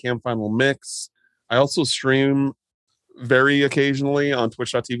Twitter at CamFinalMix. I also stream very occasionally on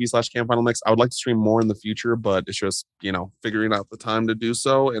twitch.tv/CamFinalMix. I would like to stream more in the future, but it's just, figuring out the time to do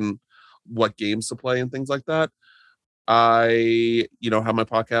so and what games to play and things like that. I, have my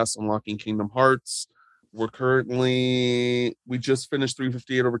podcast, Unlocking Kingdom Hearts. We just finished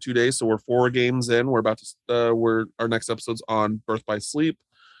 358 over 2 days, so we're 4 games in. We're about to, our next episode's on Birth by Sleep,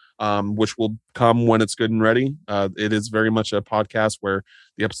 which will come when it's good and ready. It is very much a podcast where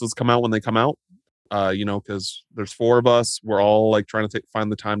the episodes come out when they come out, because there's 4 of us. We're all trying to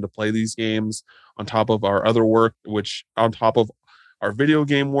find the time to play these games on top of our other work, which on top of our video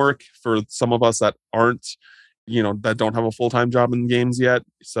game work for some of us that aren't, that don't have a full-time job in games yet.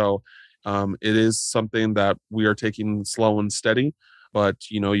 So It is something that we are taking slow and steady, but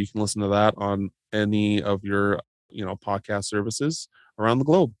you can listen to that on any of your podcast services around the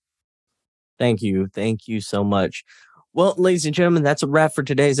globe. Thank you. Thank you so much. Well, ladies and gentlemen, that's a wrap for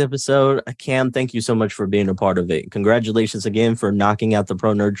today's episode. Cam, thank you so much for being a part of it. Congratulations again for knocking out the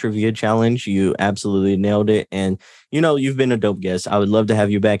Pro Nerd Trivia Challenge. You absolutely nailed it. And, you've been a dope guest. I would love to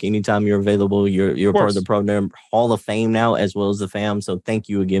have you back anytime you're available. You're part of the Pro Nerd Hall of Fame now, as well as the fam. So thank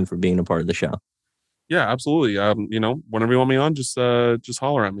you again for being a part of the show. Yeah, absolutely. Whenever you want me on, just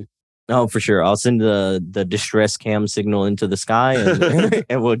holler at me. Oh, for sure. I'll send the distress cam signal into the sky and,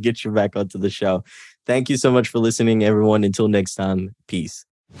 and we'll get you back onto the show. Thank you so much for listening, everyone. Until next time, peace.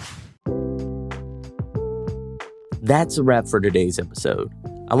 That's a wrap for today's episode.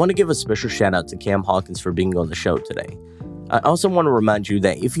 I want to give a special shout out to Cam Hawkins for being on the show today. I also want to remind you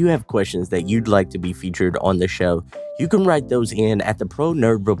that if you have questions that you'd like to be featured on the show, you can write those in at the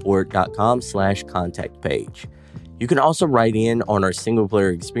pronerdreport.com/contact page. You can also write in on our Single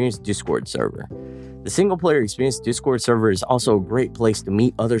Player Experience Discord server. The Single Player Experience Discord server is also a great place to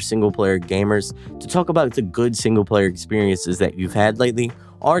meet other single-player gamers, to talk about the good single-player experiences that you've had lately,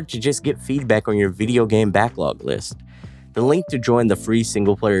 or to just get feedback on your video game backlog list. The link to join the free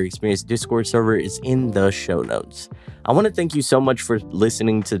Single Player Experience Discord server is in the show notes. I want to thank you so much for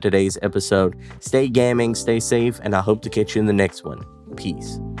listening to today's episode. Stay gaming, stay safe, and I hope to catch you in the next one.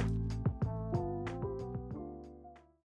 Peace.